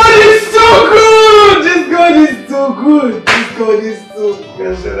 This God is too good. Can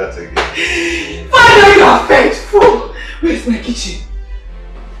I say that again? Father, you are faithful. Where's my kitchen?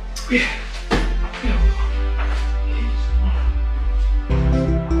 Where?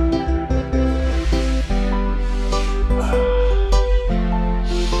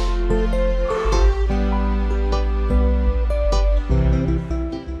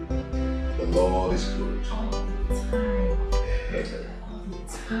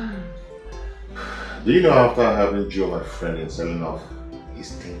 Do you know after having Joe, my friend, in selling off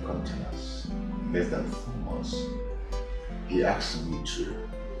his 10 containers in less than 4 months, he asked me to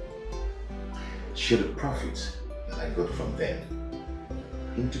share the profit that I got from them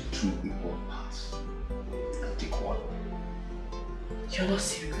into 2 equal parts and take one. You're not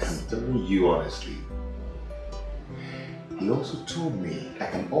serious? I'm telling you honestly. He also told me I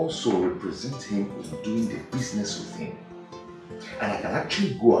can also represent him in doing the business with him. And I can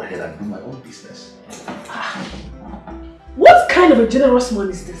actually go ahead and do my own business. What kind of a generous man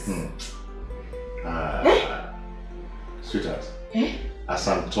is this? Sweetheart, as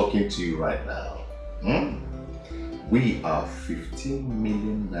I'm talking to you right now, we are 15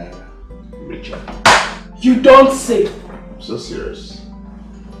 million naira richer. You don't say. I'm so serious.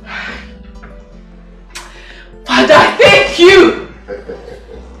 Father, I thank you!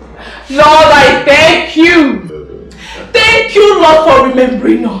 Lord, I thank you! Thank you, Lord, for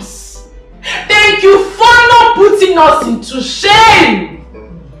remembering us. Thank you for not putting us into shame.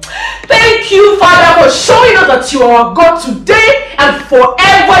 Thank you, Father, for showing us that you are God today and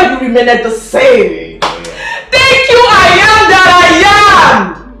forever you remain the same. Thank you, I am that I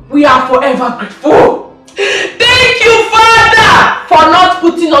am. We are forever grateful. Thank you, Father, for not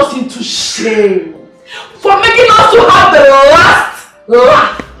putting us into shame. For making us to have the last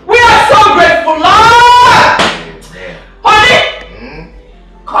laugh. We are so grateful, Lord. Honey,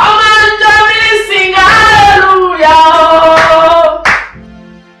 come and join me and sing hallelujah.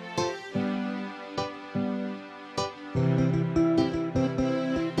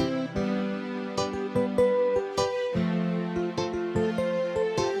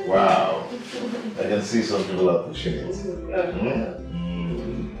 Wow. I can see some people are pushing it.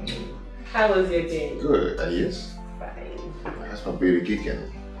 How was your day? Good. And yes? Fine. How's my baby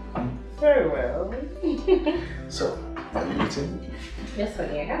kicking? Very well. So, have you eaten? Yes,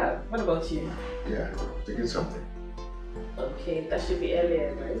 honey, I have. What about you? Yeah, taking something. Okay, that should be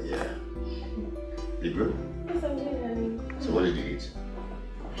earlier, right? Yeah. You good? Yes, I'm good, honey. So what did you eat?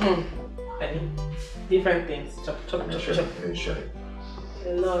 Honey, different things. Chop. Mention it. A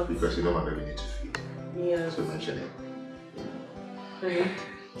lot. Because you know my baby needs to feed. Yeah. So mention it.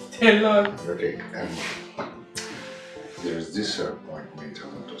 A lot. Okay, and there's this appointment I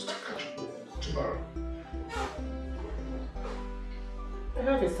want us to catch up with tomorrow. I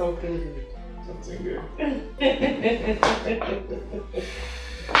hope it's something good. Something good.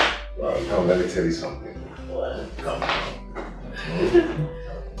 Well, now let me tell you something. What? Come on.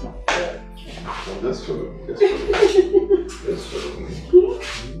 Just follow me. Just follow me.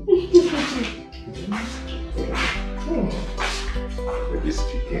 Baby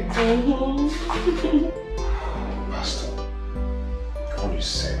speaking. Pastor, all you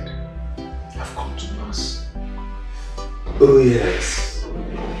said have come to pass. Oh yes.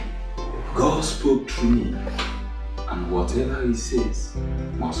 God spoke through me, and whatever he says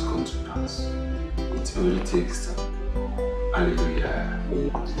must come to pass. It only takes time. Hallelujah.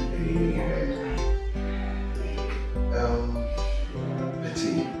 Amen.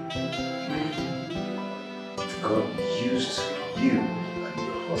 Betty, God used you and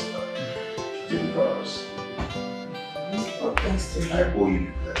your husband to deliver us. I owe you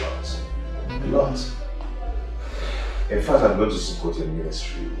a lot. A lot. In fact, I'm going to support your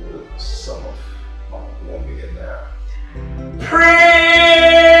ministry with a sum of 1 million naira.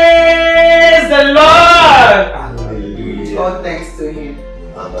 Praise the Lord! Hallelujah. All thanks to him.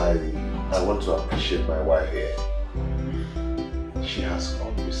 And I want to appreciate my wife here. She has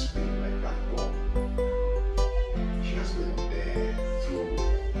always been my backbone. She has been there through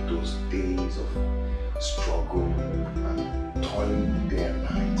those days of struggle and toiling day and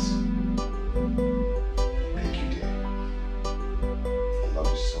night. Thank you, dear. I love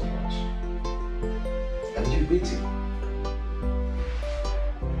you so much. And you, Betty.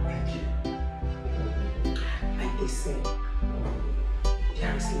 Thank you. Like they say,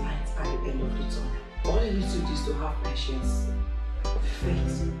 there is light at the end of the tunnel. All you need to do is to have patience,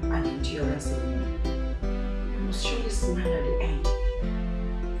 faith, and endurance in you. You must surely smile at the end.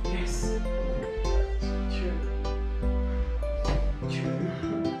 Yes. True. True.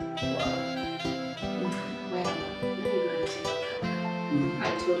 Wow. Well, let me go and take I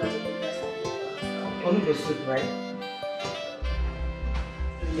told her to be best. Only the soup, right?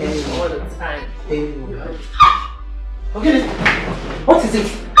 Yes, all the time. Okay, what is it?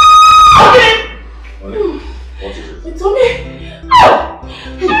 Okay! What is it? It's okay. Come.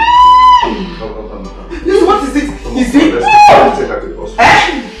 This, what is it? Is it? Let's take her to the hospital.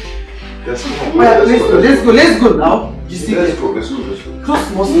 Let's go. Well, let's go now. You see, let's go. Close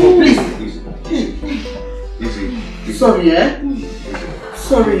small, please. Easy. Sorry, eh?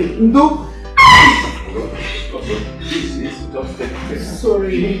 Sorry, no.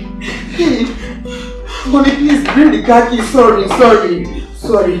 Sorry. Hey, honey, please bring the car key. Sorry.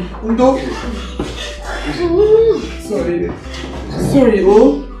 No. Sorry,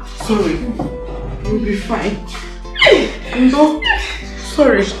 oh. Sorry. You'll be fine. No.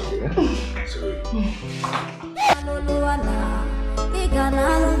 Sorry.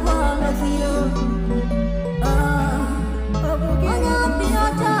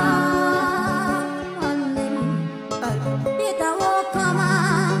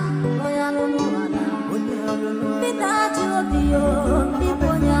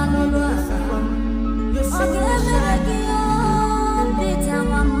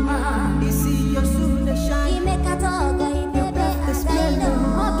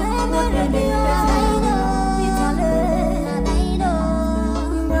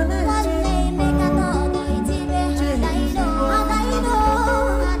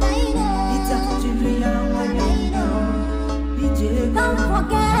 Don't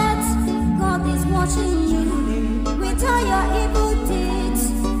forget, God is watching you. With all your